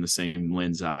world in the same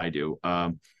lens I do.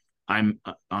 I'm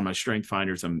on my Strength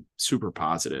Finders, I'm super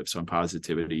positive. So I'm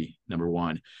positivity number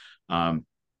one. And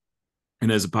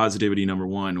as a positivity number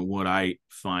one, what I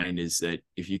find is that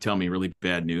if you tell me really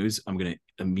bad news, I'm going to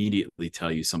immediately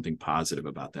tell you something positive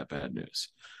about that bad news.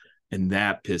 And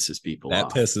that pisses people That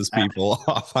off. pisses people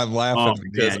off. I'm laughing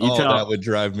because, man, that would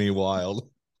drive me wild.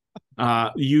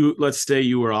 Let's say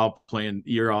you're all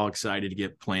excited to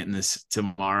get planting this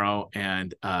tomorrow,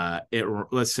 and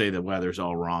let's say the weather's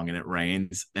all wrong and it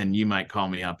rains, and you might call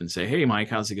me up and say, hey Mike,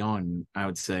 how's it going? And I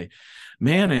would say,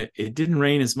 man, it didn't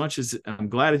rain as much as, I'm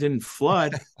glad it didn't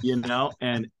flood,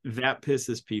 and that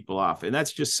pisses people off. And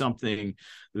that's just something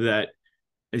that,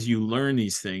 as you learn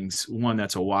these things, one,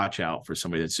 that's a watch out for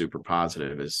somebody that's super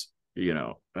positive, is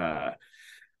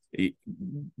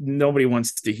nobody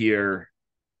wants to hear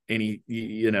any,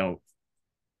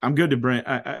 I'm good to bring.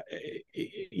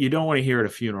 You don't want to hear at a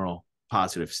funeral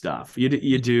positive stuff. You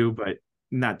do, but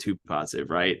not too positive,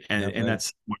 right? And Yeah, and right.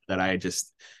 that's that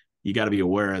you got to be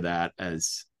aware of that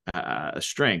as a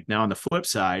strength. Now, on the flip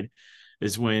side,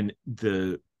 is when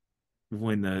the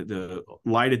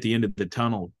light at the end of the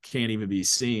tunnel can't even be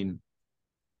seen.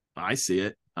 I see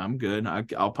it. I'm good.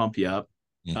 I'll pump you up.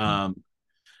 Mm-hmm. Um,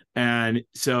 and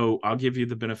so I'll give you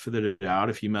the benefit of the doubt.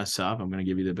 If you mess up, I'm going to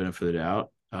give you the benefit of the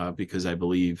doubt because I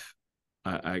believe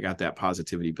I got that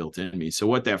positivity built in me. So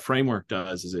what that framework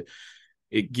does is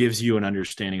it gives you an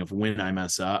understanding of when I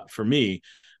mess up. For me,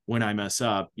 when I mess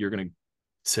up, you're going to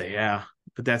say, yeah,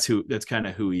 but that's kind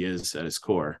of who he is at his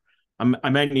core.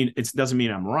 I might mean it doesn't mean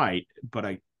I'm right, but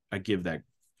I give that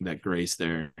grace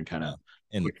there and kind Yeah. of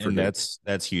And forgive.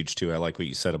 that's huge too. I like what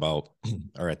you said about,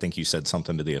 or I think you said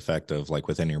something to the effect of like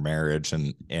within your marriage,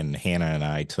 and Hannah and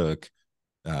I took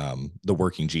the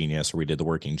Working Genius, or we did the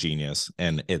Working Genius,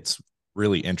 and it's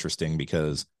really interesting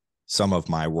because some of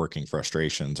my working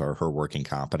frustrations are her working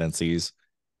competencies,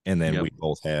 and then Yep. we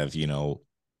both have,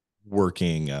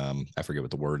 working, I forget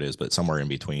what the word is, but somewhere in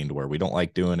between, to where we don't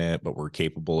like doing it but we're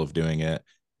capable of doing it.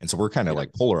 And so we're kind of Yep.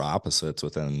 like polar opposites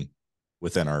within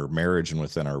our marriage and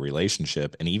within our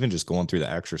relationship. And even just going through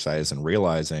the exercise and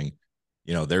realizing,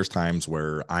 there's times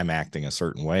where I'm acting a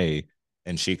certain way,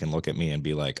 and she can look at me and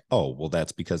be like, oh, well,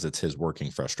 that's because it's his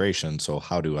working frustration. So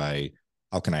how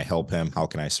can I help him? How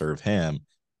can I serve him?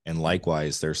 And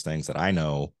likewise, there's things that I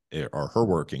know are her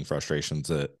working frustrations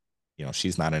that,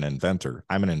 she's not an inventor.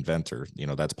 I'm an inventor.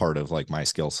 That's part of like my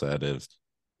skill set. Of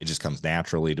it just comes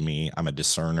naturally to me. I'm a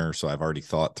discerner, so I've already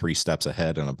thought 3 steps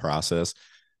ahead in a process.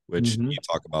 Which, Mm-hmm. you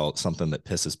talk about something that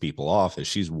pisses people off, is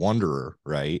she's wonderer,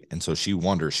 right? And so she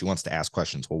wonders, she wants to ask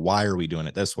questions. Well, why are we doing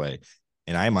it this way?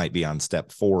 And I might be on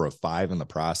step 4 of 5 in the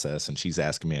process, and she's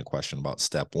asking me a question about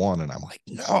step 1, and I'm like,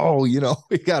 no,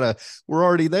 we're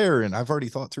already there, and I've already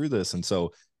thought through this. And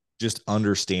so just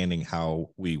understanding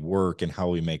how we work and how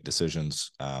we make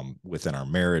decisions, within our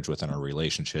marriage, within our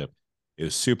relationship,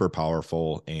 is super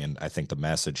powerful. And I think the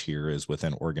message here is,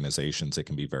 within organizations, it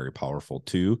can be very powerful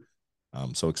too.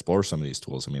 So explore some of these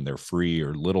tools. I mean, they're free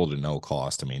or little to no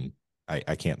cost. I mean,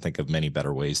 I can't think of many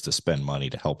better ways to spend money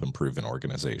to help improve an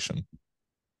organization.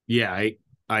 Yeah,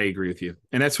 I agree with you,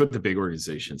 and that's what the big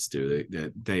organizations do.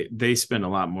 They spend a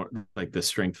lot more. Like the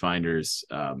Strength Finders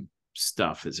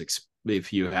stuff is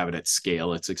if you have it at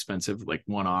scale, it's expensive. Like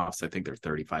one offs, I think they're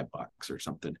 $35 or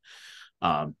something.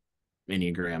 Um,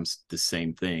 Enneagrams, the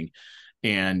same thing,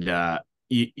 and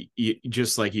you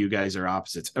just like you guys are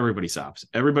opposites. Everybody's opposite.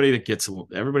 Everybody gets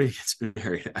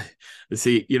married.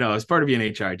 See, as part of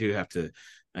being HR,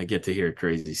 I get to hear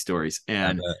crazy stories, I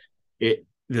and bet.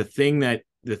 the thing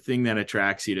that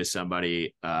attracts you to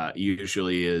somebody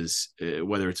usually is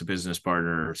whether it's a business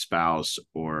partner or spouse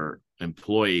or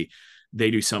employee, they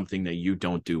do something that you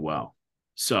don't do well.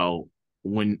 So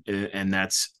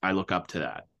that's, I look up to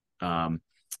that.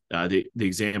 The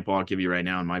example I'll give you right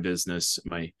now in my business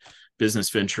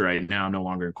venture right now, no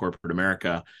longer in corporate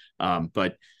America,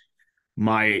 but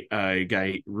my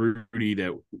guy Rudy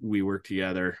that we work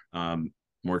together,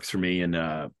 works for me,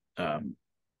 and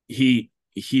he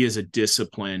is a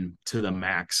discipline to the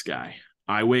max guy.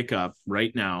 I wake up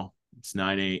right now.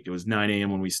 It was 9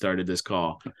 a.m. when we started this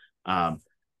call. I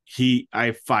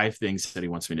have 5 things that he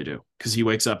wants me to do because he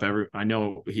wakes up I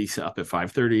know he's up at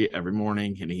 5:30 every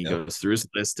morning, and he Yep. goes through his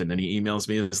list, and then he emails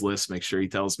me his list, make sure he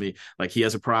tells me, like, he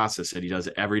has a process that he does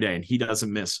it every day, and he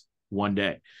doesn't miss one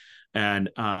day. And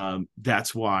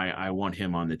that's why I want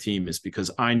him on the team, is because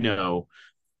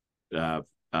uh,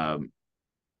 um,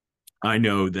 I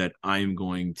know that I'm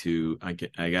going to,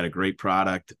 I got a great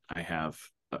product.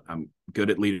 I'm good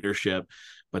at leadership,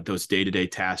 but those day-to-day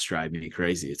tasks drive me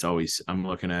crazy. I'm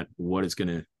looking at what is going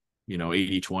to,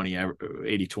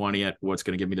 80-20 at what's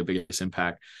going to give me the biggest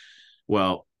impact.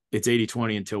 Well, it's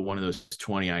 80-20 until one of those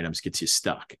 20 items gets you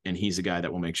stuck. And he's a guy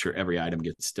that will make sure every item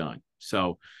gets done.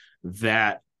 So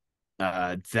that,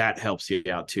 that helps you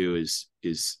out too,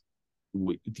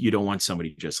 you don't want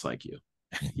somebody just like you.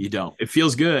 You don't. It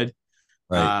feels good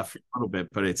Right. for a little bit,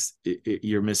 but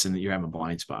you're having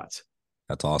blind spots.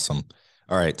 That's awesome.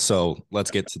 All right. So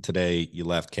let's get to today. You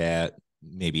left Cat,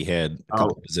 maybe had a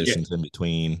couple Oh, yeah. positions in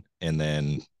between, and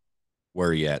then where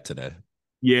are you at today?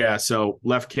 Yeah. So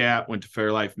left Cat, went to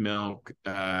Fairlife Milk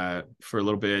for a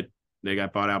little bit. They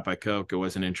got bought out by Coke. I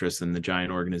wasn't interested in the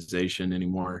giant organization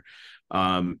anymore.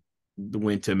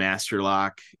 Went to Master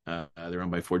Lock. They're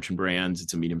owned by Fortune Brands.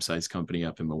 It's a medium-sized company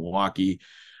up in Milwaukee.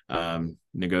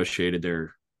 Negotiated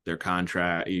their their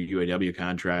contract, UAW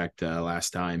contract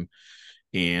last time,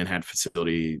 and had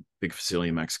big facility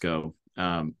in Mexico,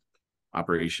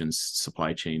 operations,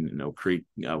 supply chain in Oak Creek,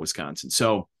 Wisconsin.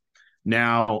 So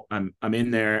now I'm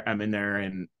in there,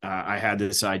 and I had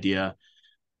this idea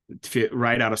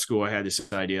right out of school. I had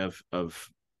this idea of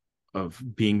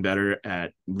being better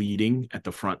at leading at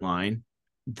the front line.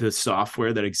 The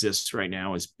software that exists right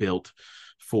now is built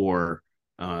for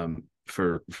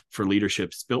for leadership.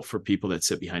 It's built for people that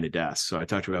sit behind a desk. So I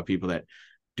talked about people that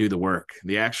do the work.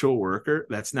 The actual worker,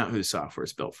 that's not who the software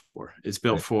is built for. It's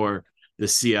built Right. for the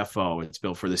CFO. It's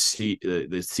built for the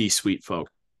C-suite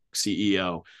folks,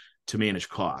 CEO, to manage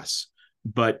costs.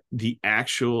 But the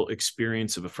actual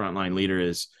experience of a frontline leader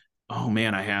is, oh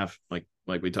man, I have like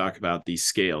we talk about these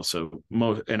scales. So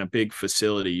most in a big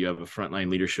facility, you have a frontline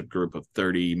leadership group of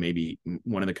 30, maybe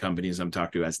one of the companies I'm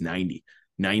talking to has 90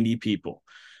 people.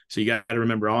 So you got to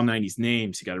remember all 90's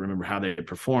names. You got to remember how they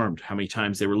performed, how many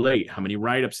times they were late, how many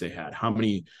write-ups they had, how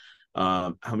many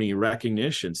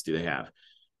recognitions do they have.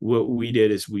 What we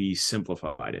did is we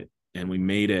simplified it and we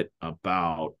made it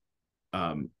about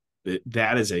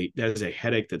that is a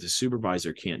headache that the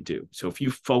supervisor can't do. So if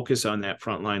you focus on that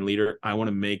frontline leader, I want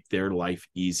to make their life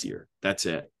easier. That's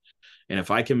it. And if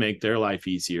I can make their life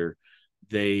easier,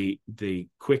 they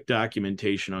quick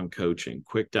documentation on coaching,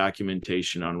 quick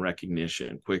documentation on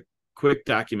recognition, quick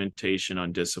documentation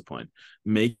on discipline.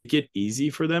 Make it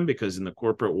easy for them, because in the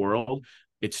corporate world,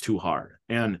 it's too hard.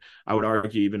 And I would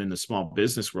argue even in the small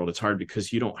business world, it's hard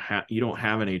because you don't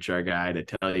have an HR guy to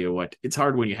tell you what. It's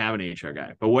hard when you have an HR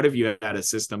guy. But what if you had a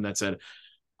system that said,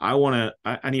 I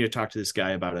need to talk to this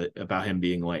guy about him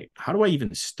being late. How do I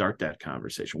even start that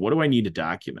conversation? What do I need to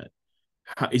document?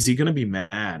 Is he going to be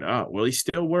mad? Oh, will he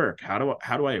still work? How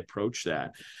do I approach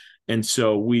that? And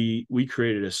so we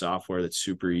created a software that's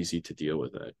super easy to deal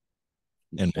with it.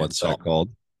 And And what's so that called?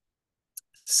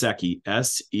 Secchi,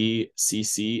 SECCHI.io.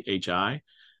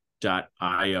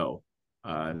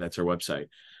 That's our website.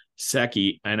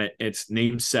 Secchi, and it's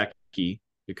named Secchi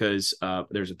because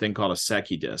there's a thing called a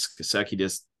Secchi disc. A Secchi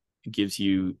disc gives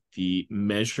you the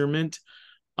measurement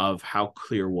of how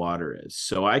clear water is.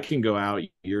 So I can go out.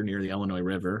 You're near the Illinois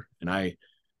River, and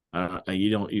you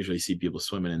don't usually see people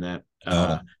swimming in that.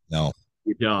 No, no.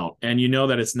 You don't, and you know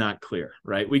that it's not clear,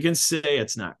 right? We can say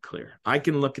it's not clear. I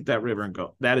can look at that river and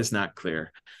go, that is not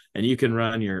clear, and you can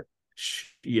run your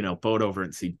boat over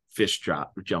and see fish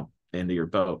jump into your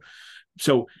boat.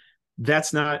 So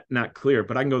that's not clear.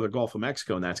 But I can go to the Gulf of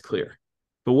Mexico and that's clear.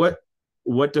 But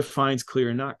what defines clear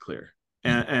and not clear?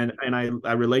 And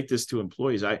I relate this to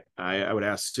employees. I would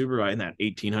ask supervisor in that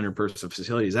 1,800 person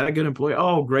facility, is that a good employee?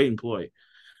 Oh, great employee.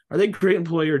 Are they a great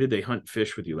employee, or did they hunt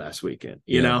fish with you last weekend?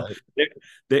 Yeah.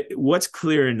 What's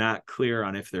clear and not clear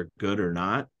on if they're good or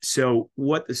not. So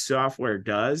what the software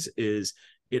does is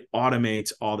it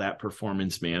automates all that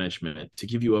performance management to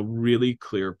give you a really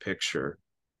clear picture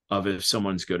of if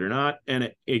someone's good or not.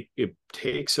 And it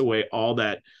takes away all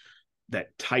that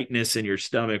tightness in your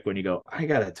stomach when you go, I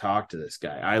got to talk to this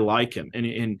guy. I like him. And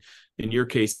in your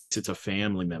case, it's a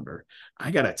family member.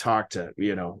 I got to talk to,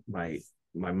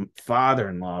 my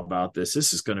father-in-law about this.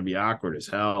 This is going to be awkward as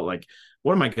hell. Like,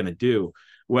 what am I going to do?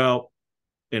 Well,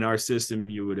 in our system,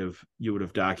 you would have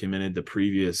documented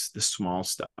the small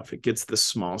stuff. It gets the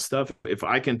small stuff. If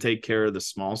I can take care of the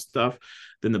small stuff,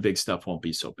 then the big stuff won't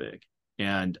be so big.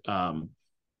 And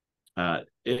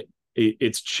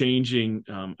it's changing.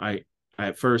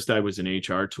 At first I was an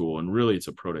HR tool, and really it's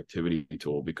a productivity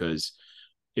tool, because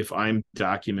if I'm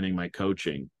documenting my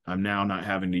coaching, I'm now not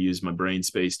having to use my brain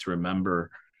space to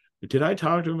remember, did I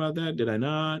talk to him about that? Did I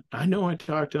not? I know I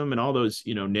talked to him, and all those,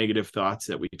 negative thoughts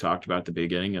that we talked about at the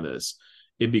beginning of this.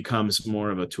 It becomes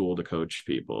more of a tool to coach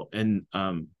people, and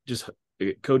just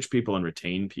coach people and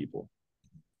retain people.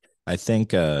 I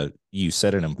think you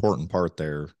said an important part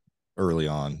there early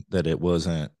on, that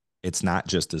it's not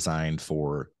just designed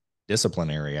for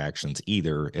disciplinary actions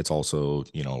either. It's also,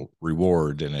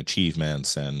 reward and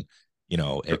achievements and,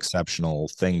 exceptional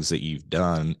things that you've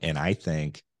done. And I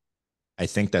think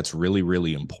that's really,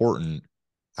 really important.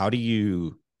 How do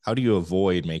you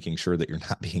avoid making sure that you're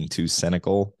not being too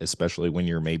cynical, especially when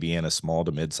you're maybe in a small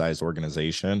to mid-sized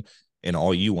organization and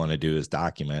all you want to do is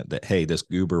document that, hey, this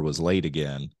goober was late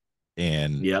again,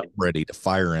 and Yep. ready to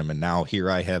fire him. And now here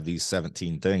I have these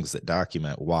 17 things that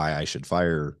document why I should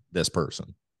fire this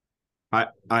person. I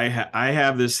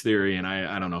have this theory, and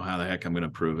I don't know how the heck I'm going to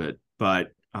prove it,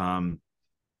 but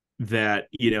that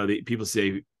people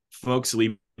say folks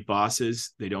leave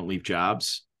bosses, they don't leave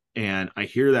jobs, and I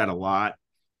hear that a lot.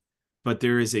 But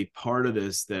there is a part of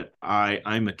this that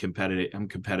I'm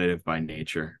competitive by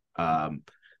nature.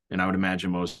 And I would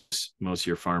imagine most of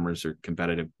your farmers are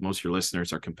competitive. Most of your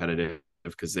listeners are competitive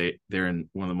because they're in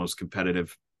one of the most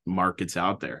competitive markets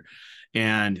out there.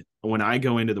 And when I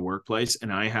go into the workplace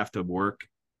and I have to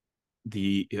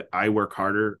I work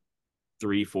harder,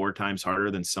 3-4 times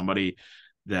harder than somebody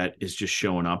that is just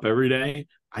showing up every day.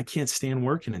 I can't stand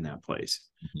working in that place.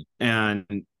 Mhm.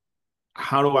 And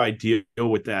how do I deal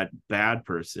with that bad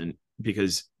person?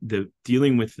 Because the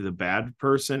dealing with the bad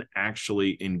person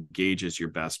actually engages your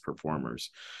best performers.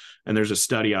 And there's a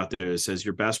study out there that says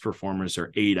your best performers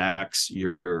are 8x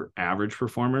your average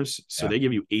performers. So Yeah. they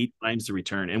give you 8 times the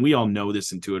return. And we all know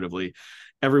this intuitively.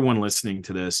 Everyone listening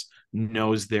to this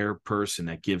knows their person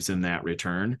that gives them that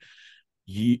return.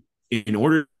 In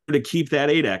order to keep that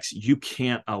 8x, you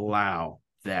can't allow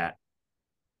that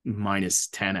minus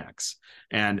 10x.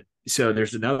 And so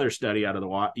there's another study out of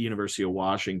the University of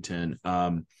Washington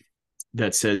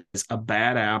that says a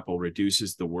bad apple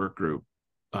reduces the work group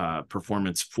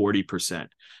performance 40%.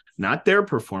 Not their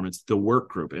performance, the work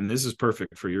group. And this is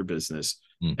perfect for your business.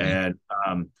 Mm-hmm.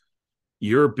 And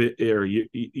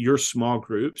your small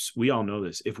groups, we all know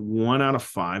this. If 1 out of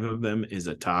 5 of them is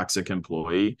a toxic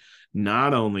employee,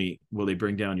 not only will they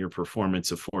bring down your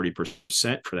performance of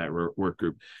 40% for that work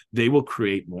group, they will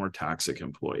create more toxic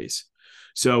employees.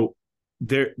 So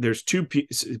there's two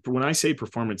pieces. When I say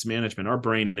performance management, our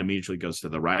brain immediately goes to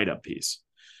the write-up piece.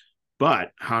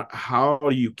 But how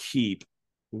do you keep,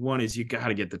 one is you got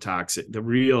to get the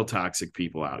real toxic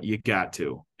people out. You got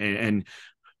to. And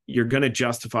you're going to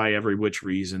justify every which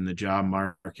reason, the job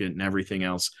market and everything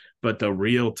else, but the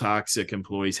real toxic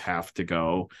employees have to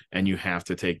go, and you have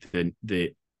to take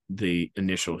the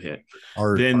initial hit.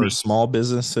 Are small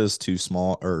businesses too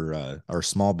small, or are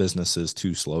small businesses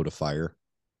too slow to fire?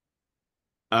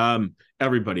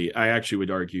 Everybody, I actually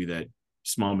would argue that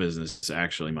small business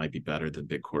actually might be better than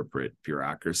big corporate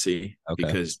bureaucracy, Okay.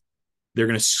 because they're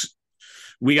going to,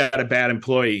 we got a bad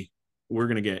employee, we're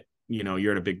going to get,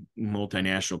 you're at a big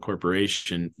multinational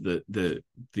corporation, the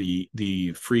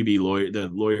freebie lawyer, the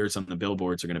lawyers on the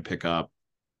billboards are going to pick up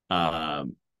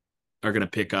the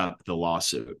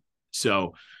lawsuit.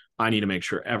 So I need to make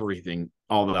sure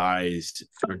all the I's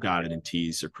are dotted and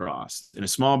T's are crossed. In a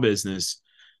small business,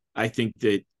 I think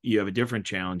that you have a different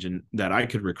challenge in that I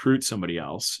could recruit somebody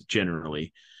else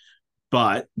generally,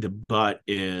 but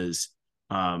is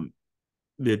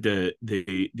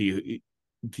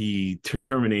the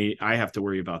terminate. I have to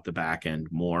worry about the back end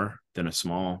more than a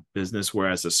small business.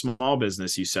 Whereas a small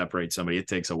business, you separate somebody, it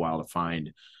takes a while to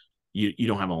find. You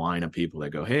don't have a line of people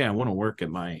that go, hey, I want to work at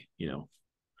my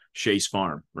Chase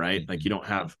Farm, right? Mm-hmm. Like, you don't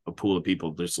have a pool of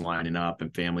people just lining up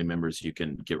and family members you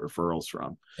can get referrals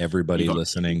from. Everybody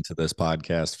listening to this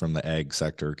podcast from the ag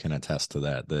sector can attest to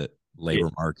that. The labor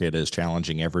market is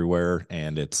challenging everywhere,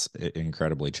 and it's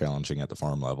incredibly challenging at the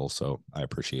farm level. So I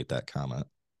appreciate that comment.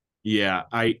 Yeah,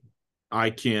 I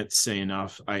can't say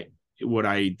enough. What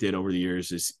I did over the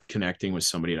years is connecting with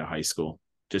somebody at a high school,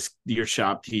 just your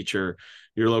shop teacher,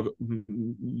 your local,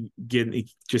 getting,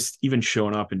 just even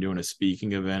showing up and doing a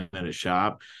speaking event at a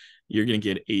shop. You're going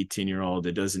to get 18-year-old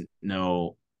that doesn't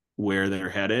know where they're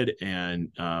headed, and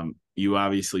you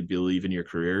obviously believe in your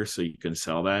career, so you can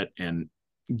sell that. And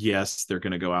yes, they're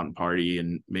going to go out and party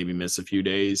and maybe miss a few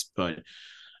days, but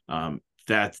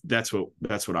that's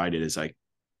what I did. Is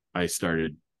I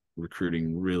started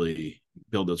recruiting, really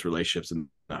build those relationships in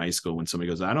the high school. When somebody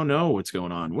goes, I don't know what's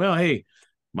going on. Well, hey,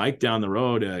 Mike down the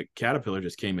road, Caterpillar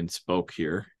just came and spoke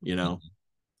here, Yeah,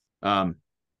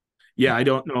 I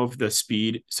don't know if the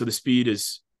speed. So the speed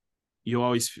is,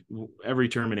 every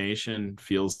termination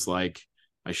feels like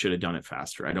I should have done it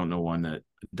faster. I don't know one that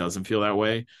doesn't feel that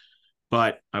way.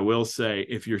 But I will say,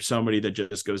 if you're somebody that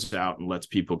just goes out and lets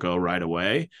people go right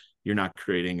away, you're not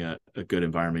creating a good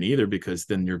environment either, because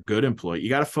then your good employee, you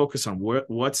got to focus on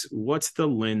what's the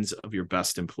lens of your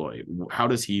best employee. How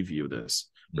does he view this,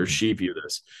 or Mm-hmm. she view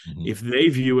this? Mm-hmm. If they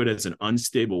view it as an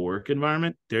unstable work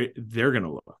environment, they're going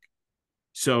to look.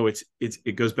 So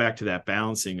it goes back to that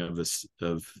balancing of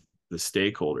the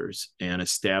stakeholders and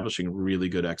establishing really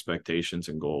good expectations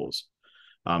and goals.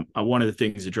 One of the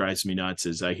things that drives me nuts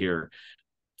is I hear,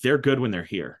 they're good when they're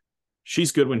here.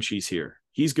 She's good when she's here.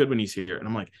 He's good when he's here. And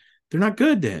I'm like, they're not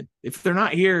good then. If they're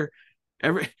not here,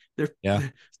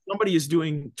 somebody is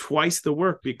doing twice the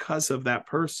work because of that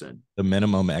person. The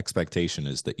minimum expectation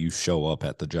is that you show up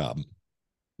at the job.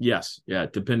 Yes. Yeah.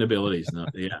 Dependability is not.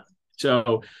 Yeah.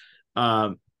 So,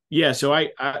 but you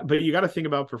got to think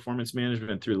about performance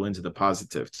management through the lens of the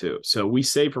positive too. So we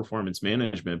say performance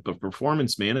management, but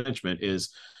performance management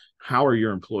is, how are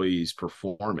your employees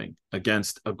performing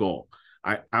against a goal?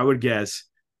 I would guess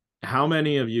how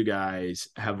many of you guys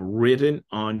have written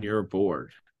on your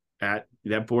board, at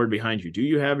that board behind you? Do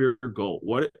you have your goal?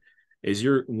 What's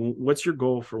your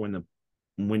goal for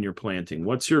when you're planting?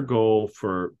 What's your goal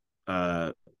for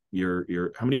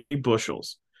your how many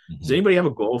bushels? Does Mm-hmm. anybody have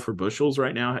a goal for bushels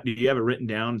right now? Do you have it written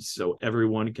down so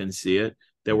everyone can see it,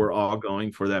 that we're all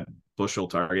going for that bushel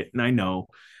target? And I know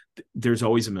there's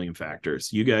always a million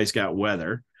factors. You guys got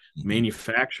weather, Mm-hmm.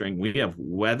 manufacturing. We have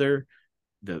weather,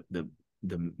 the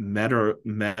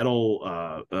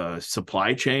metal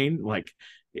supply chain, like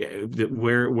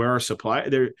where our supply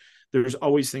there's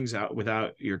always things out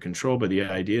without your control. But the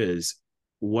idea is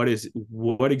what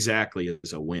exactly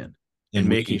is a win, and And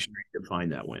making we, sure you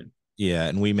find that win. yeah,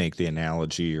 and we make the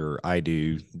analogy, or I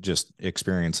do, just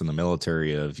experience in the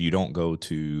military, of you don't go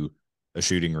to a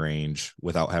shooting range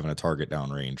without having a target down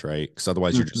range, right? Because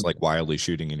otherwise you're just Mm-hmm. like wildly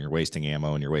shooting and you're wasting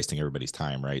ammo and you're wasting everybody's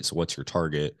time, right? So what's your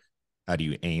target? How do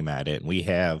you aim at it? And we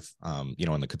have, in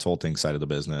the consulting side of the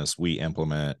business, we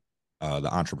implement the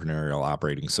entrepreneurial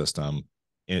operating system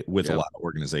with a Yep. lot of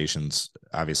organizations.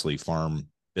 Obviously, farm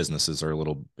businesses are a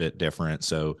little bit different.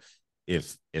 So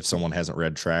if someone hasn't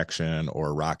read Traction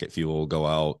or Rocket Fuel, go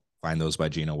out, find those by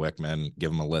Gino Wickman,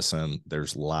 give them a listen.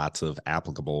 There's lots of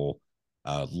applicable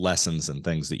lessons and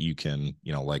things that you can,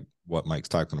 like what Mike's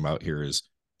talking about here, is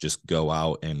just go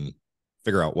out and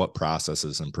figure out what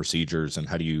processes and procedures and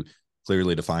how do you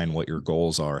clearly define what your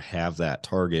goals are, have that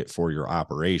target for your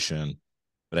operation.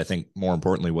 But I think more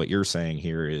importantly, what you're saying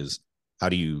here is, how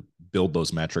do you build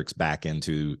those metrics back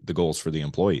into the goals for the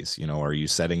employees? Are you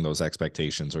setting those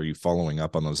expectations? Are you following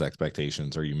up on those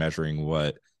expectations? Are you measuring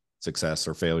what success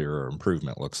or failure or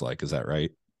improvement looks like? Is that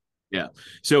right? Yeah.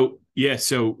 So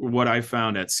what I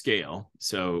found at scale,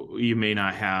 so you may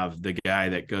not have the guy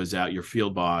that goes out, your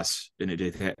field boss in a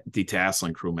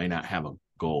detasseling crew may not have a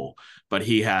goal, but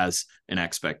he has an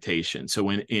expectation. So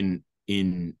when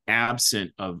in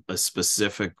absent of a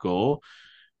specific goal,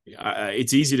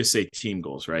 it's easy to say team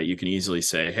goals, right? You can easily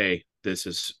say, hey,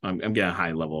 I'm getting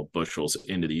high level bushels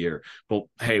into the year, but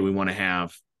hey, we want to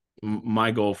have,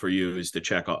 my goal for you is to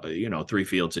check 3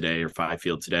 fields a day or 5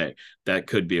 fields a day. That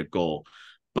could be a goal,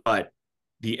 but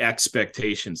the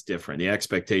expectation's different. The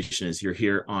expectation is you're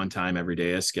here on time every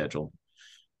day as scheduled.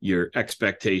 Your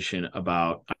expectation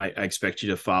about, I expect you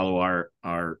to follow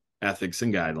our ethics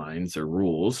and guidelines or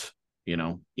rules,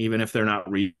 even if they're not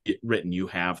written, you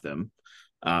have them.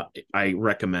 I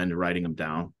recommend writing them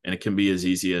down, and it can be as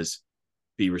easy as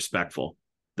be respectful.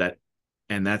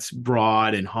 And that's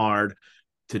broad and hard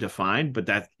to define, but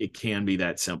that it can be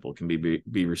that simple. It can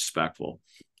be respectful.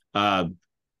 Uh,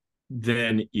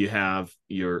 then you have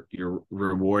your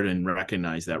reward and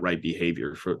recognize that right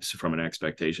behavior from an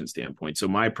expectation standpoint. So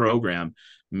my program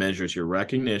measures your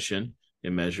recognition,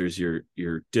 it measures your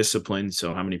discipline,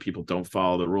 so how many people don't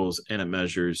follow the rules, and it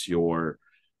measures your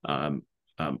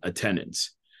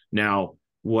attendance. Now,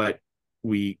 what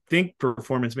we think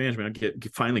performance management,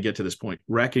 finally get to this point: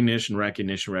 recognition.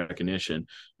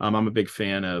 I'm a big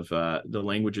fan of the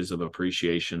languages of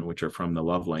appreciation, which are from the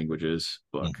Love Languages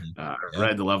book. Mm-hmm. I Yeah.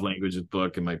 read the Love Languages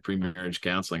book in my pre-marriage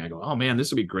counseling. I go, oh man,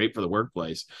 this would be great for the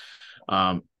workplace.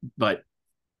 But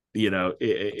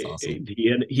That's awesome.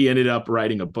 he ended up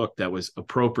writing a book that was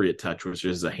appropriate touch, which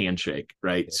is a handshake,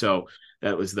 right? Yeah. So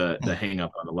that was the hang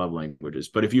up on the love languages.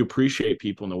 But if you appreciate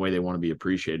people in the way they want to be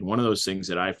appreciated, one of those things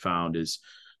that I found is,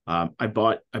 I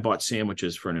bought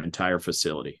sandwiches for an entire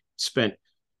facility, spent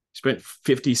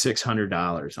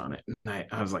 $5,600 on it, and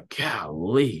I was like,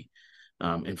 golly,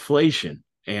 inflation.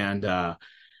 And I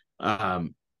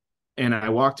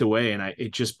walked away, and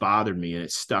it just bothered me, and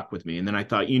it stuck with me. And then I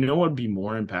thought, what would be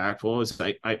more impactful is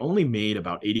I only made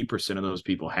about 80% of those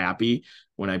people happy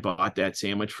when I bought that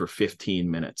sandwich for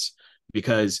 15 minutes,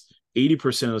 because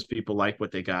 80% of those people liked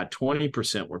what they got.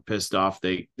 20% were pissed off.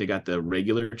 They got the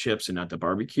regular chips and not the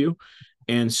barbecue.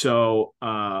 And so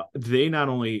they, not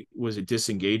only was it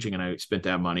disengaging and I spent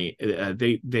that money,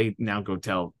 they now go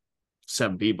tell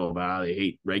 7 people about how they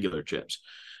hate regular chips.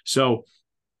 So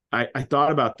I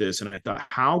thought about this, and I thought,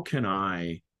 how can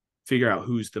I figure out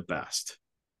who's the best?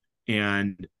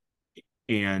 And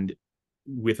and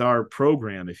with our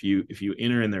program, if you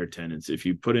enter in their attendance, if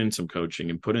you put in some coaching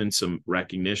and put in some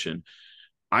recognition,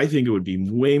 I think it would be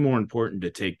way more important to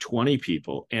take 20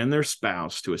 people and their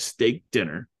spouse to a steak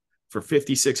dinner for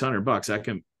 $5,600.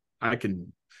 I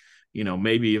can,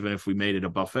 maybe even if we made it a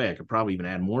buffet, I could probably even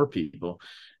add more people,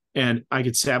 and I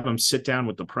could have them sit down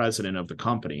with the president of the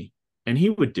company, and he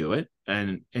would do it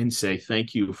and say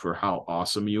thank you for how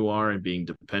awesome you are and being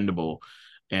dependable,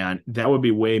 and that would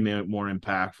be way more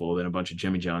impactful than a bunch of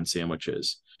Jimmy John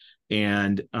sandwiches.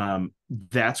 And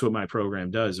that's what my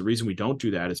program does. The reason we don't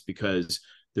do that is because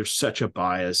there's such a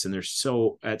bias, and there's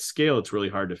so at scale, it's really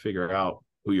hard to figure out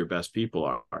who your best people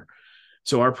are.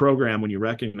 So our program, when you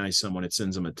recognize someone, it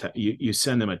sends them you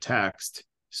send them a text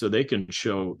so they can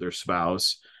show their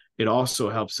spouse. It also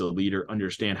helps the leader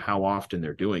understand how often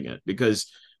they're doing it,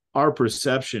 because our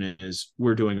perception is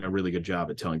we're doing a really good job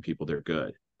at telling people they're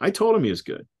good. I told him he was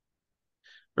good.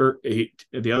 Or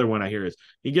the other one I hear is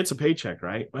he gets a paycheck,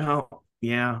 right? Well,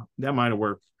 yeah, that might have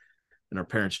worked in our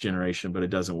parents' generation, but it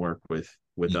doesn't work with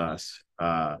us.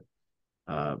 I'm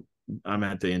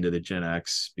at the end of the Gen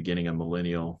X, beginning of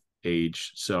millennial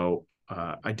age, so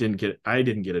I didn't get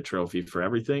a trophy for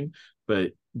everything,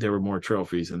 but there were more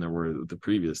trophies than there were the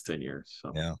previous 10 years.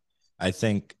 So Yeah. I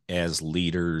think as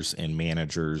leaders and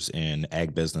managers in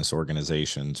ag business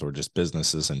organizations or just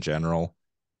businesses in general,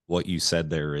 what you said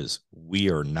there is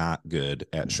we are not good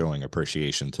at showing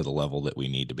appreciation to the level that we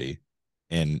need to be.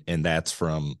 And that's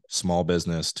from small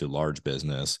business to large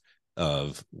business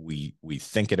of we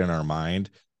think it in our mind,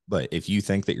 but if you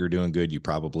think that you're doing good, you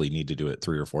probably need to do it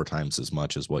 3 or 4 times as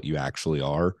much as what you actually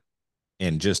are,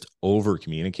 and just over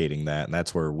communicating that. And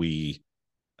that's where we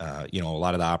a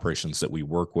lot of the operations that we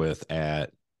work with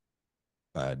at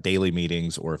daily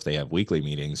meetings, or if they have weekly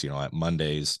meetings, at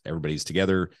Mondays, everybody's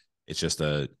together. It's just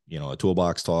a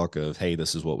toolbox talk of, hey,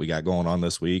 this is what we got going on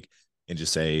this week. And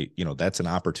just say, that's an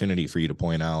opportunity for you to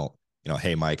point out,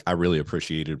 hey, Mike, I really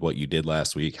appreciated what you did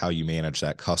last week, how you managed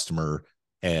that customer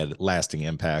had lasting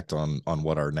impact on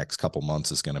what our next couple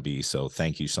months is going to be. So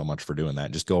thank you so much for doing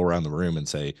that. Just go around the room and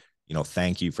say,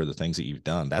 thank you for the things that you've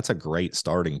done. That's a great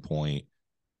starting point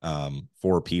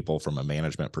for people from a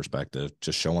management perspective,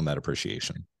 just showing that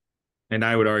appreciation. And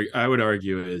I would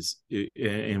argue is,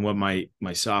 and what my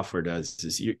software does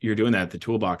is you're doing that, the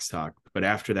toolbox talk, but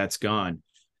after that's gone,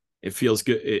 it feels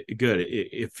good.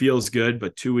 It feels good,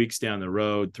 but 2 weeks down the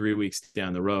road, 3 weeks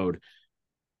down the road,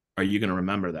 are you going to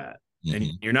remember that? Mm-hmm.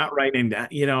 And you're not writing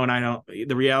that, and I don't,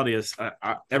 the reality is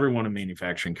everyone in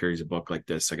manufacturing carries a book like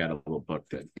this. I got a little book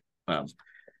that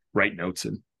write notes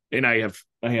in. And I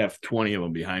have 20 of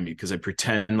them behind me because I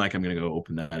pretend like I'm going to go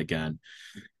open that again.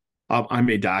 I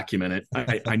may document it.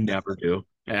 I never do.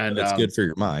 And it's good for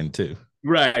your mind too.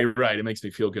 Right. It makes me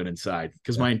feel good inside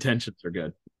because my intentions are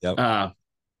good. Yep.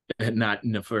 And not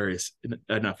nefarious.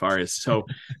 So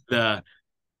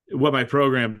what my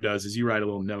program does is you write a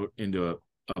little note into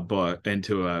a book,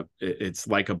 it's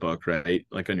like a book, right?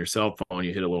 Like on your cell phone,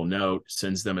 you hit a little note,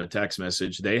 sends them a text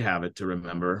message. They have it to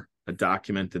remember, a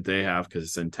document that they have because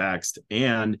it's in text,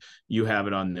 and you have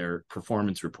it on their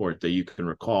performance report that you can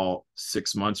recall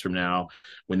 6 months from now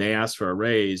when they ask for a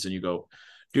raise and you go,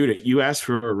 dude, you asked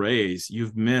for a raise,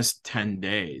 you've missed 10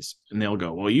 days. And they'll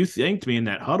go, well, you thanked me in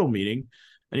that huddle meeting.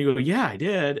 And you go, yeah, I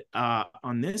did.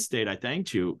 On this date, I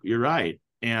thanked you. You're right.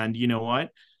 And you know what?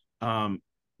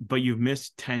 But you've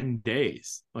missed 10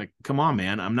 days. Like, come on,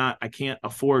 man. I can't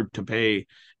afford to pay.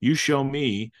 You show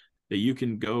me that you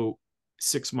can go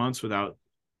 6 months without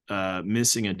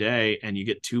missing a day, and you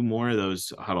get 2 more of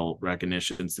those huddle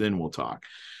recognitions, then we'll talk.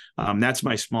 That's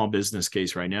my small business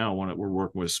case right now. We're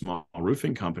working with a small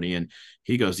roofing company, and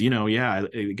he goes, yeah,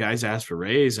 the guys asked for a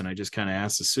raise, and I just kind of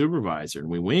asked the supervisor, and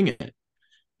we wing it.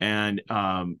 And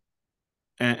not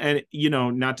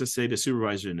to say the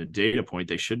supervisor in a data point,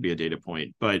 they should be a data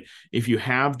point, but if you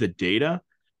have the data,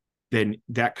 then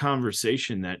that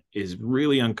conversation that is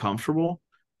really uncomfortable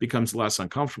becomes less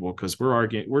uncomfortable because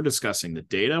we're discussing the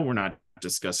data. We're not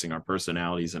discussing our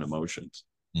personalities and emotions.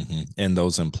 Mm-hmm. And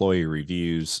those employee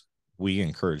reviews, we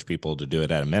encourage people to do it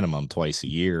at a minimum twice a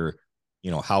year.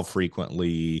 How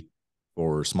frequently,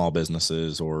 for small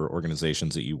businesses or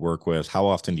organizations that you work with, how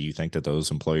often do you think that those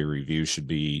employee reviews should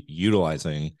be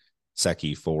utilizing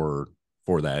Secchi for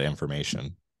that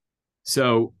information?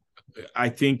 So I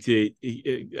think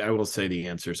I will say the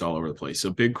answer is all over the place. So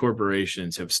big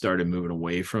corporations have started moving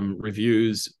away from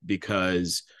reviews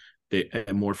because they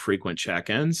have more frequent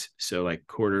check-ins. So like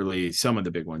quarterly, some of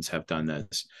the big ones have done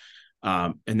this.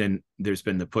 And then there's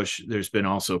been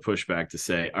also pushback to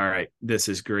say, all right, this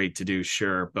is great to do,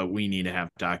 sure, but we need to have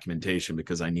documentation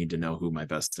because I need to know who my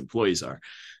best employees are.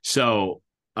 So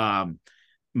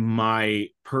my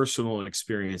personal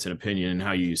experience and opinion and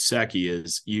how you use Secchi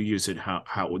is you use it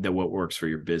what works for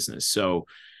your business. So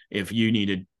if you need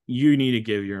to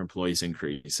give your employees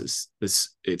increases,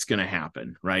 it's going to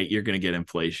happen, right? You're going to get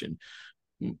inflation.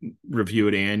 Review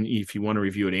it, and if you want to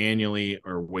review it annually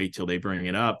or wait till they bring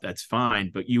it up, that's fine,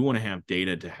 but you want to have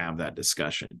data to have that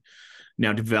discussion.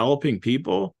 Now, developing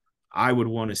people, I would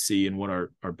want to see, and what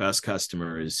our best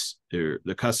customer is,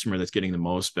 the customer that's getting the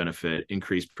most benefit,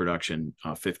 increased production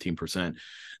 15%.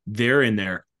 They're in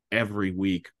there every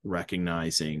week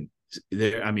recognizing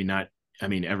there. I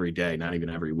mean, every day, not even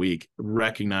every week,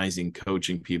 recognizing,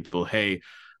 coaching people. Hey,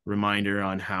 reminder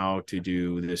on how to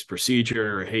do this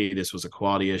procedure. Or, hey, this was a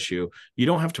quality issue. You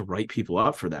don't have to write people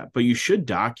up for that, but you should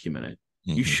document it.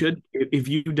 You Mm-hmm. should, if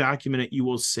you document it, you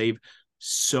will save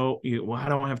well, I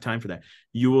don't have time for that.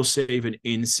 You will save an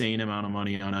insane amount of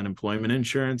money on unemployment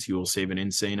insurance. You will save an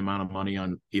insane amount of money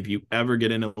on, if you ever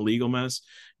get in a legal mess,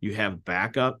 you have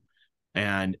backup.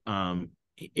 And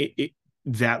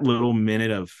that little minute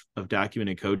of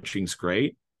documented coaching is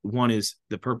great. One is,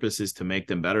 the purpose is to make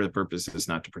them better. The purpose is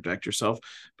not to protect yourself,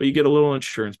 but you get a little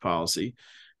insurance policy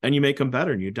and you make them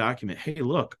better, and you document, hey,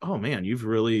 look, oh man, you've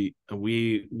really,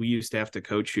 we used to have to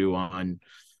coach you on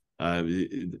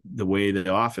the way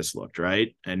the office looked,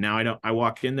 right? And now I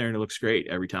walk in there and it looks great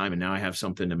every time. And now I have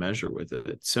something to measure with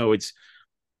it. So it's,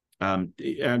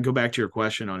 go back to your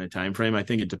question on a time frame. I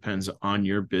think it depends on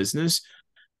your business,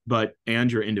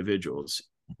 and your individuals.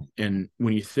 And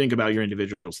when you think about your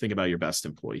individuals, think about your best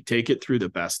employee. Take it through the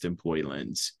best employee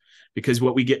lens, because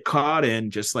what we get caught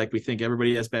in, just like we think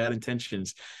everybody has bad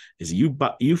intentions, is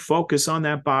you focus on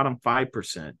that bottom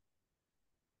 5%.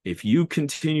 If you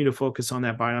continue to focus on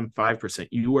that bottom 5%,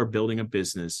 you are building a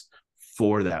business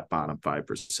for that bottom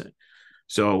 5%.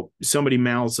 So somebody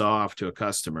mouths off to a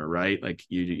customer, right? Like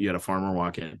you had a farmer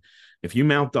walk in. If you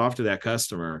mouthed off to that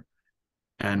customer,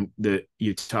 and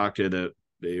you talk to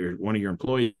one of your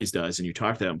employees does, and you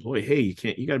talk to that employee, hey,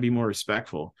 you got to be more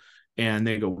respectful. And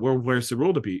they go, well, where's the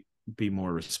rule to be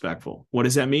more respectful? What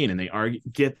does that mean? And they argue,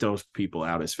 get those people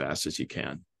out as fast as you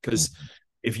can. Because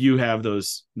if you have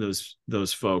those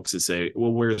folks that say,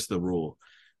 well, where's the rule?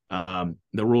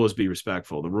 The rule is be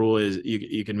respectful. The rule is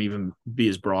you can even be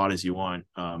as broad as you want.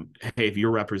 Hey, if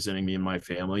you're representing me and my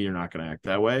family, you're not going to act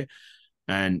that way.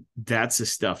 And that's the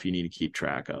stuff you need to keep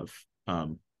track of.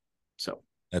 So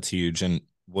That's huge. And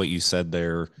what you said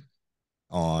there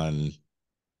on,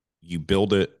 you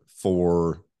build it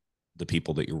for the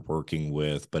people that you're working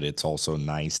with, but it's also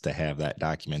nice to have that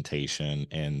documentation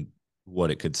and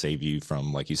what it could save you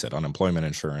from, like you said, unemployment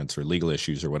insurance or legal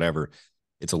issues or whatever.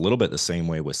 It's a little bit the same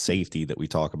way with safety that we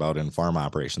talk about in farm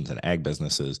operations and ag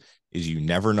businesses, is you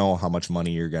never know how much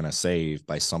money you're going to save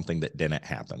by something that didn't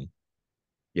happen.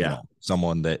 Yeah. You know,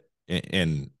 someone that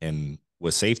in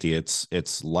with safety,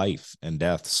 it's life and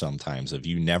death sometimes. If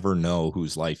you never know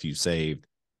whose life you saved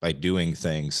by doing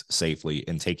things safely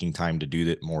and taking time to do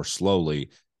it more slowly.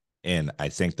 And I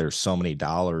think there's so many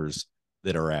dollars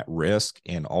that are at risk,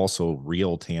 and also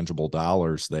real tangible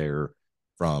dollars there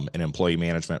from an employee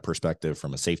management perspective,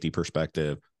 from a safety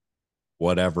perspective,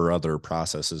 whatever other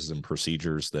processes and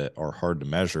procedures that are hard to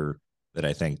measure, that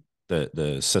I think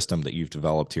the system that you've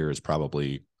developed here is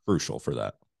probably crucial for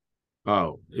that.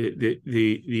 Oh,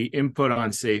 the input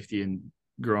on safety and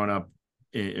growing up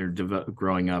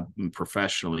growing up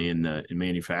professionally in the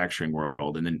manufacturing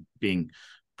world, and then being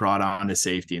brought on to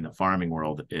safety in the farming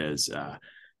world is,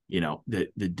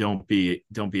 the don't be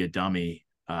a dummy.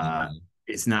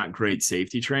 It's not great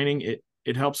safety training.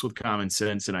 It helps with common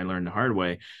sense, and I learned the hard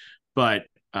way. But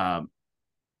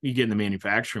you get in the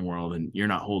manufacturing world and you're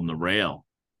not holding the rail,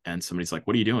 and somebody's like,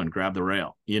 "What are you doing? Grab the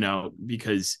rail,"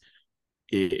 because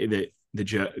the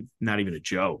joke, not even a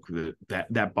joke.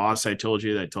 That boss I told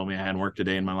you that told me I hadn't worked a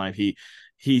day in my life.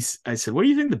 I said, "What do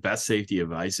you think the best safety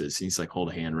advice is?" And he's like, "Hold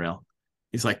a handrail."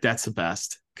 He's like, "That's the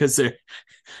best," because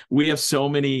we have so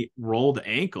many rolled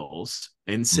ankles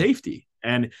in safety.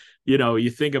 And you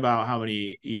think about how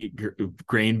many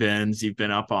grain bins you've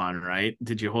been up on, right?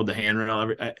 Did you hold the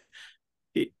handrail?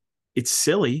 It's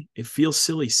silly. It feels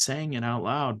silly saying it out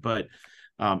loud, but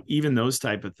even those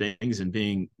type of things, and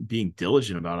being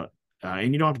diligent about it,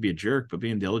 and you don't have to be a jerk, but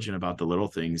being diligent about the little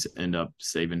things end up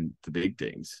saving the big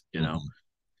things.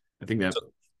 I think that.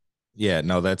 Yeah,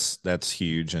 no, that's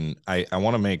huge. And I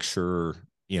want to make sure,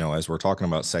 as we're talking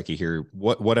about Secchi here,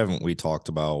 what haven't we talked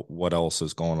about? What else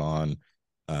is going on?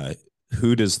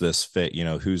 Who does this fit?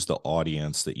 Who's the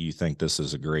audience that you think this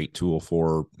is a great tool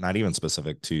for? Not even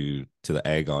specific to the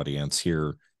ag audience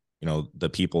here, the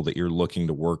people that you're looking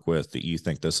to work with that you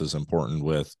think this is important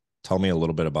with. Tell me a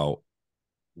little bit about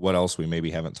what else we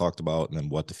maybe haven't talked about, and then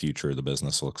what the future of the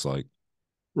business looks like.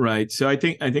 Right. So I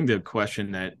think the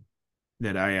question that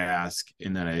I ask,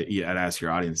 and that I'd ask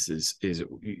your audience is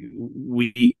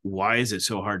why is it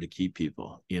so hard to keep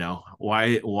people?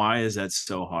 Why is that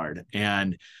so hard?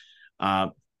 And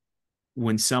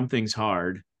when something's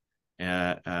hard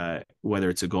whether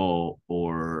it's a goal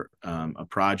or a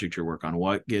project you work on,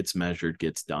 what gets measured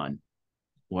gets done.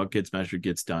 What gets measured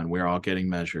gets done. We're all getting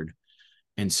measured.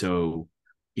 And so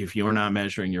if you're not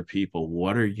measuring your people,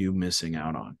 what are you missing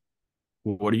out on?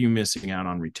 What are you missing out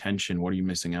on retention? What are you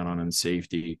missing out on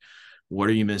safety? What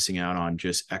are you missing out on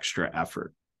just extra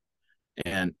effort?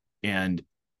 And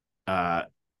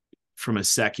from a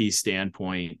Secchi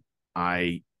standpoint,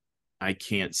 I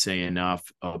can't say enough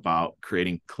about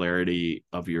creating clarity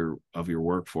of your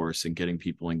workforce and getting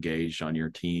people engaged on your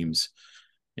teams.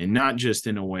 And not just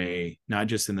in a way, not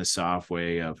just in the soft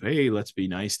way of, hey, let's be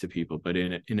nice to people, but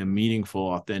in a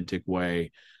meaningful, authentic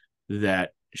way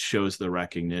that shows the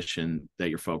recognition that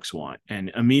your folks want.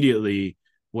 And immediately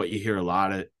what I hear a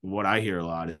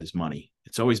lot is money.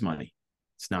 It's always money.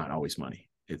 It's not always money.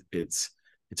 It's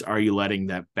are you letting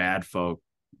that bad folk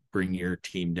bring your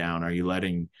team down? Are you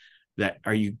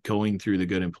going through the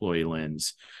good employee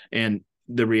lens? And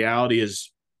the reality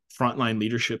is frontline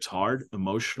leadership's hard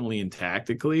emotionally and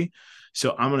tactically.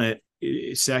 So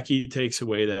Secchi takes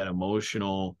away that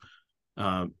emotional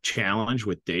challenge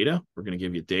with data. We're going to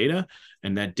give you data,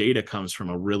 and that data comes from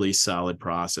a really solid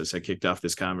process. I kicked off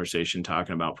this conversation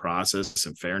talking about process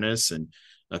and fairness, and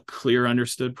a clear,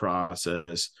 understood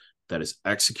process that is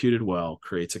executed well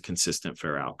creates a consistent,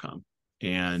 fair outcome.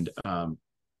 And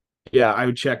yeah, I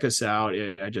would check us out.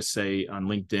 I just say on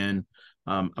LinkedIn.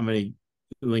 I'm going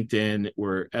to LinkedIn.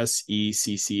 We're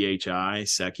SECCHI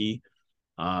Secchi,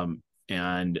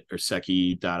 and or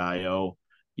Secchi.io.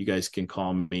 You guys can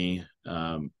call me,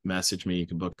 message me. You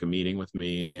can book a meeting with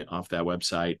me off that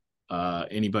website.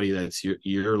 Anybody that's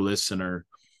your listener,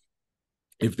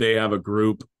 if they have a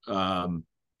group,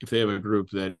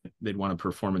 that they'd want a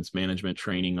performance management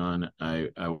training on, I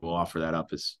will offer that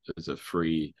up as a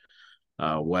free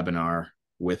webinar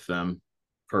with them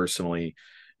personally.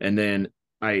 And then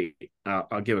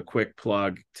I'll give a quick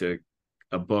plug to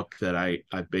a book that I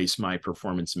base my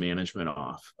performance management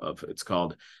off of.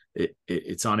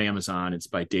 It's on Amazon. It's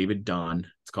by David Dunn.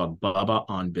 It's called Bubba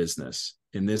on Business.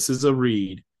 And this is a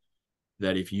read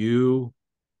that if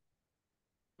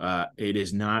it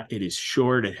is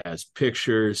short, it has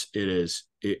pictures.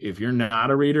 If you're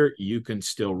not a reader, you can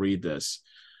still read this.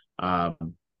 I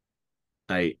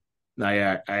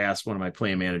asked one of my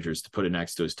plant managers to put it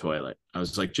next to his toilet. I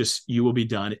was like, you will be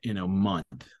done in a month.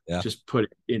 Yeah. Just put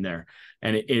it in there.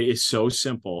 And it is so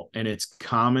simple, and it's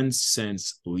common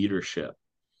sense leadership.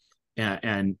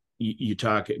 And you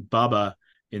talk, Bubba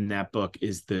in that book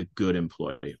is the good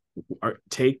employee.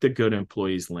 Take the good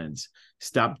employee's lens.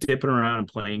 Stop dipping around and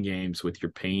playing games with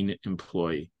your pain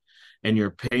employee. And your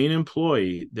pain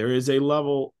employee, there is a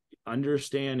level,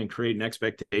 understand and create an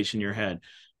expectation in your head.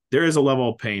 There is a level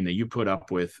of pain that you put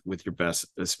up with your best,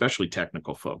 especially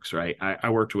technical folks, right? I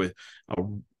worked with a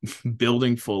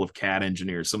building full of CAD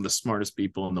engineers, some of the smartest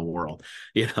people in the world.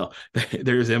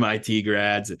 There's MIT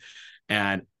grads,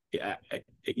 and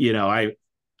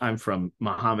I'm from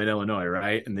Mahomet, Illinois,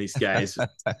 right? And these guys,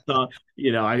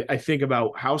 I think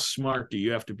about how smart do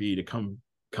you have to be to come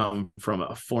from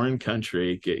a foreign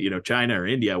country, China or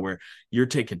India, where you're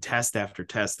taking test after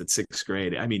test at sixth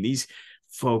grade. I mean, these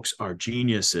folks are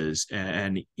geniuses,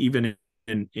 and even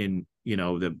in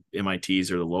the MITs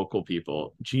or the local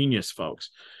people, genius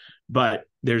folks. But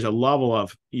there's a level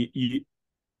of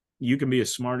you can be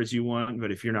as smart as you want,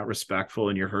 but if you're not respectful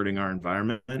and you're hurting our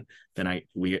environment, then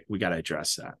we got to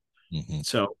address that. Mm-hmm.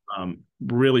 So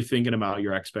really thinking about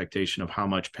your expectation of how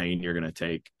much pain you're going to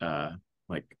take.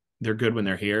 Like, they're good when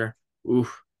they're here.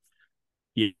 Oof.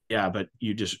 Yeah, but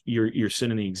you're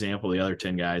setting the example of the other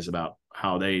 10 guys about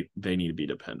how they need to be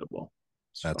dependable.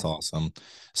 That's awesome.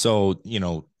 So,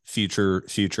 future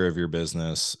of your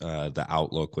business, the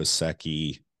outlook with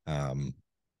Secchi,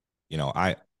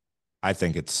 I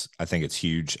think it's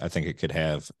huge. I think it could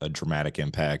have a dramatic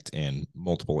impact in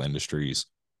multiple industries,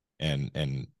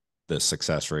 and the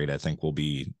success rate, I think, will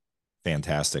be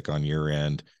fantastic on your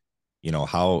end.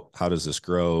 How does this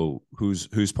grow?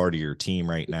 Who's part of your team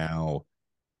right now?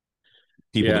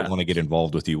 People that want to get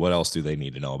involved with you, what else do they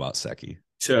need to know about Secchi?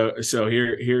 So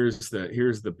here's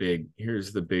the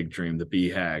big dream. The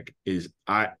BHAG is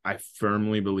I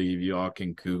firmly believe you all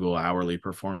can Google hourly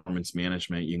performance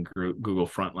management. You can Google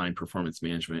frontline performance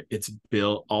management. It's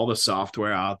built, all the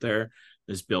software out there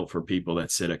is built for people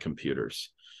that sit at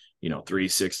computers.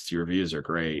 360 reviews are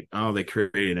great. Oh, they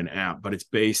created an app, but it's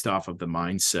based off of the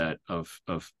mindset of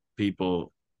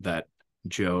people that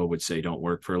Joe would say don't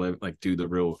work for a living, like do the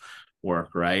real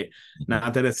work, right? Mm-hmm.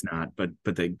 Not that it's not, but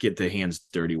they get the hands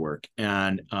dirty work.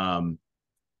 And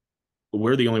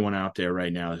we're the only one out there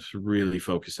right now that's really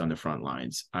focused on the front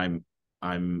lines. I'm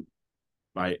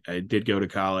I did go to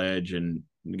college and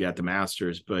got the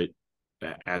master's, but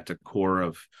at the core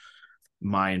of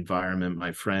my environment,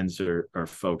 my friends are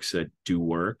folks that do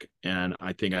work, and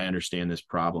I think I understand this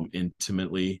problem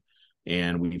intimately,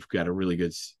 and we have a really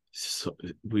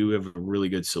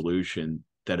good solution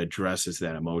that addresses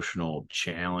that emotional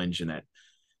challenge and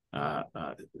uh,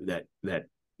 uh, that that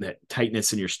that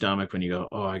tightness in your stomach when you go,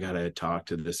 oh, I gotta talk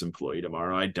to this employee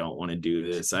tomorrow. I don't want to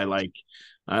do this. I like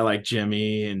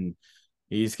Jimmy, and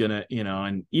he's gonna,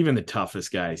 and even the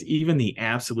toughest guys, even the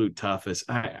absolute toughest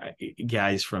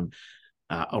guys from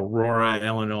Aurora,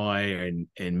 Illinois,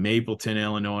 and Mapleton,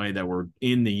 Illinois, that were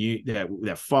in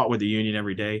that fought with the union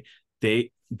every day.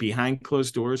 They behind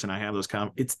closed doors, and I have those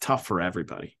it's tough for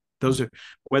everybody. Those are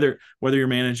whether you're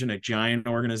managing a giant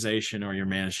organization or you're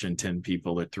managing 10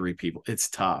 people or 3 people, it's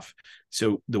tough.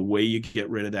 So the way you get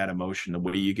rid of that emotion, the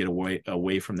way you get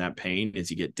away from that pain, is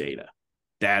you get data.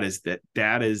 That is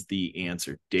the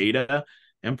answer. Data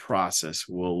and process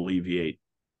will alleviate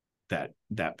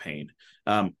that pain.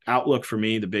 Outlook for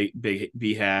me, the big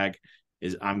BHAG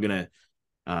is I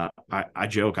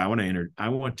joke. I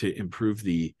want to improve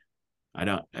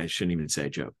I shouldn't even say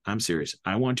joke. I'm serious.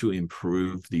 I want to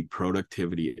improve the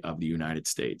productivity of the United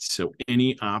States. So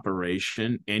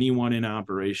anyone in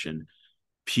operation,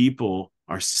 people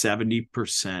are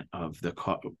 70% of the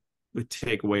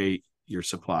take away your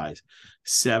supplies.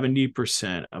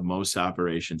 70% of most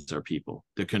operations are people.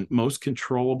 The most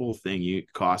controllable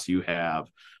cost you have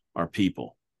are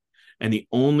people. And the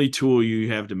only tool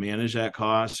you have to manage that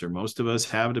cost, or most of us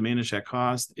have to manage that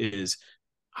cost, is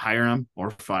hire them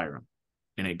or fire them.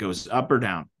 And it goes up or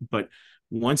down. But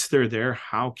once they're there,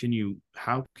 how can you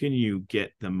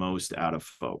get the most out of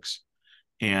folks?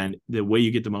 And the way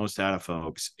you get the most out of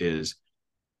folks is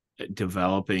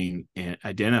developing and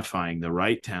identifying the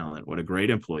right talent, what a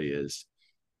great employee is,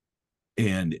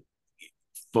 and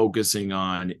focusing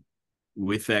on,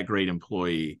 with that great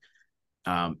employee,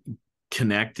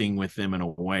 connecting with them in a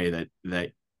way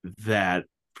that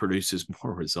produces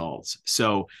more results.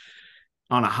 So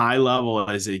on a high level,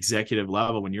 as an executive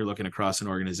level, when you're looking across an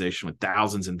organization with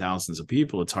thousands and thousands of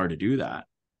people, it's hard to do that.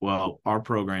 Well, our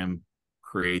program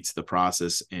creates the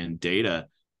process and data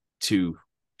to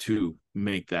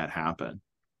make that happen.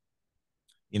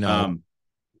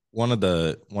 One of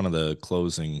the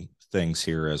closing things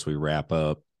here as we wrap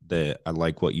up, that I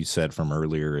like what you said from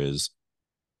earlier, is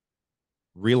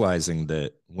realizing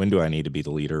that when do I need to be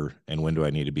the leader and when do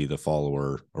I need to be the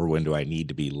follower, or when do I need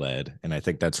to be led? And I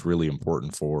think that's really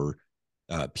important for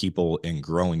people in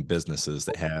growing businesses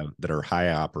that are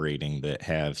high operating, that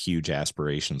have huge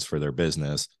aspirations for their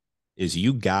business. Is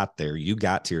you got to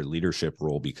your leadership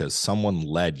role because someone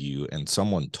led you and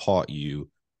someone taught you,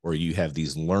 or you have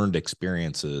these learned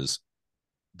experiences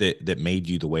that made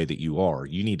you the way that you are.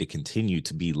 You need to continue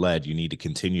to be led. You need to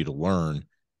continue to learn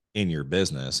in your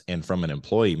business. And from an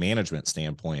employee management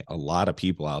standpoint, a lot of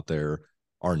people out there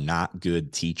are not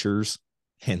good teachers.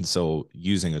 And so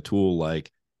using a tool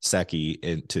like Secchi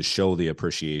and to show the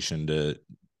appreciation, to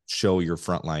show your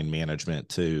frontline management,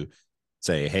 to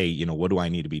say, hey, what do I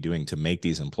need to be doing to make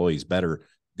these employees better?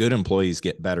 Good employees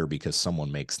get better because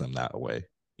someone makes them that way.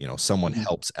 Someone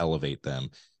helps elevate them.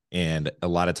 And a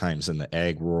lot of times in the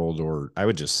ag world, or I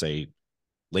would just say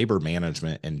labor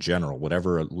management in general,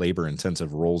 whatever labor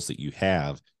intensive roles that you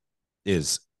have,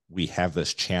 is we have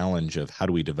this challenge of how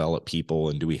do we develop people,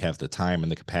 and do we have the time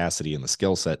and the capacity and the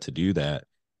skill set to do that?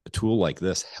 A tool like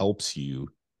this helps you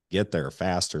get there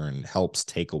faster and helps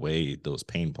take away those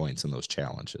pain points and those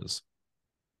challenges.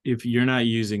 If you're not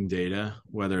using data,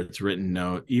 whether it's written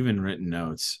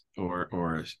notes or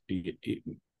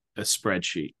a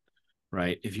spreadsheet,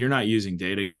 right? If you're not using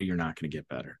data, you're not going to get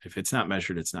better. If it's not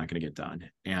measured, it's not going to get done.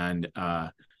 And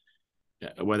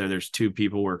whether there's 2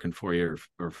 people working for you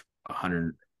or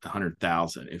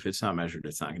 100,000, if it's not measured,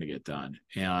 it's not going to get done.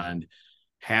 And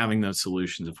having those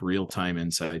solutions of real-time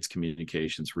insights,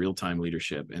 communications, real-time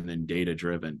leadership, and then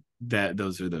data-driven,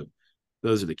 those are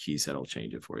the keys that'll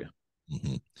change it for you.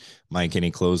 Mm-hmm. Mike,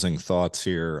 any closing thoughts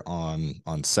here on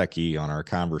Secchi, on our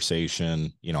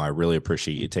conversation? I really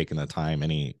appreciate you taking the time.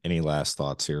 Any last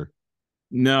thoughts here?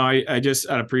 No, I'd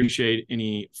appreciate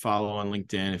any follow on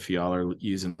LinkedIn if y'all are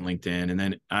using LinkedIn. And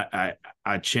then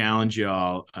I challenge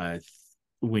y'all,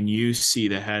 when you see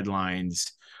the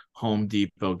headlines, Home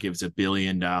Depot gives $1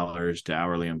 billion to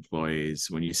hourly employees.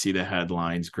 When you see the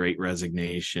headlines, Great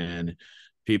Resignation,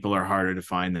 people are harder to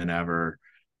find than ever.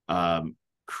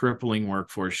 Crippling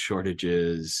workforce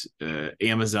shortages.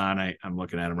 Amazon, I'm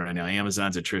looking at them right now.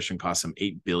 Amazon's attrition costs them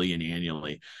 $8 billion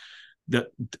annually.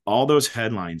 All those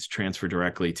headlines transfer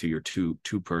directly to your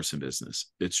two-person business.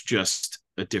 It's just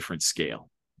a different scale.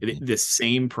 The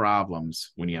same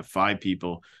problems when you have 5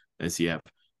 people as you have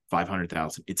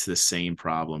 500,000. It's the same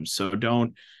problem. So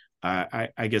don't.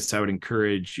 I guess I would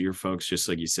encourage your folks, just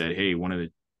like you said, hey, one of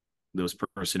those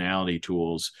personality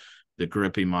tools, the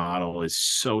gripping model is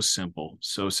so simple,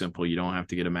 so simple. You don't have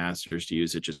to get a master's to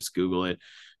use it. Just Google it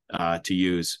to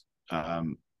use.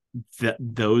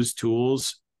 Those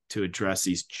tools to address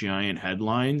these giant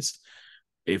headlines.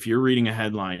 If you're reading a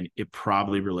headline, it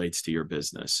probably relates to your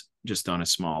business, just on a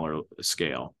smaller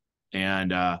scale.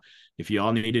 And if you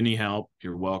all need any help,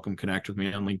 you're welcome. Connect with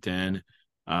me on LinkedIn,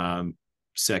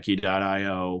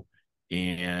 Secchi.io.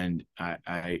 And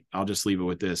I'll just leave it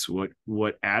with this.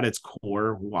 What at its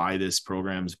core, why this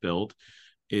program's built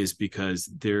is because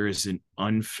there is an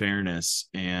unfairness,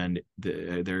 and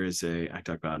there is I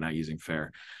talk about not using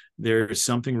fair. There is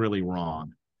something really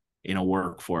wrong in a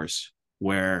workforce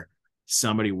where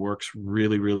somebody works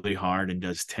really, really hard and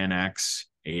does 10x,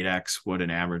 8x what an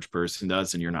average person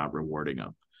does, and you're not rewarding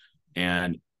them.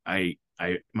 And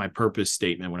my purpose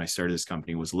statement when I started this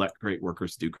company was let great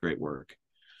workers do great work.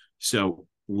 So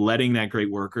letting that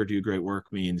great worker do great work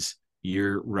means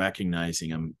you're recognizing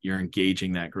them, you're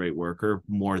engaging that great worker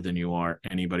more than you are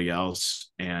anybody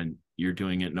else, and you're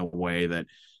doing it in a way that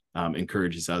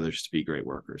encourages others to be great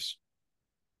workers.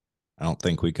 I don't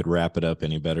think we could wrap it up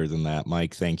any better than that.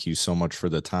 Mike, thank you so much for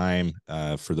the time.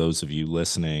 For those of you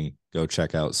listening, go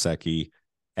check out Secchi.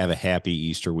 Have a happy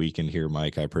Easter weekend here,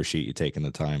 Mike. I appreciate you taking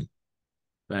the time.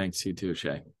 Thanks. You too,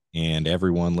 Shay. And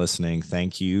everyone listening,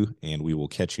 thank you. And we will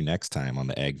catch you next time on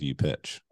the AgView Pitch.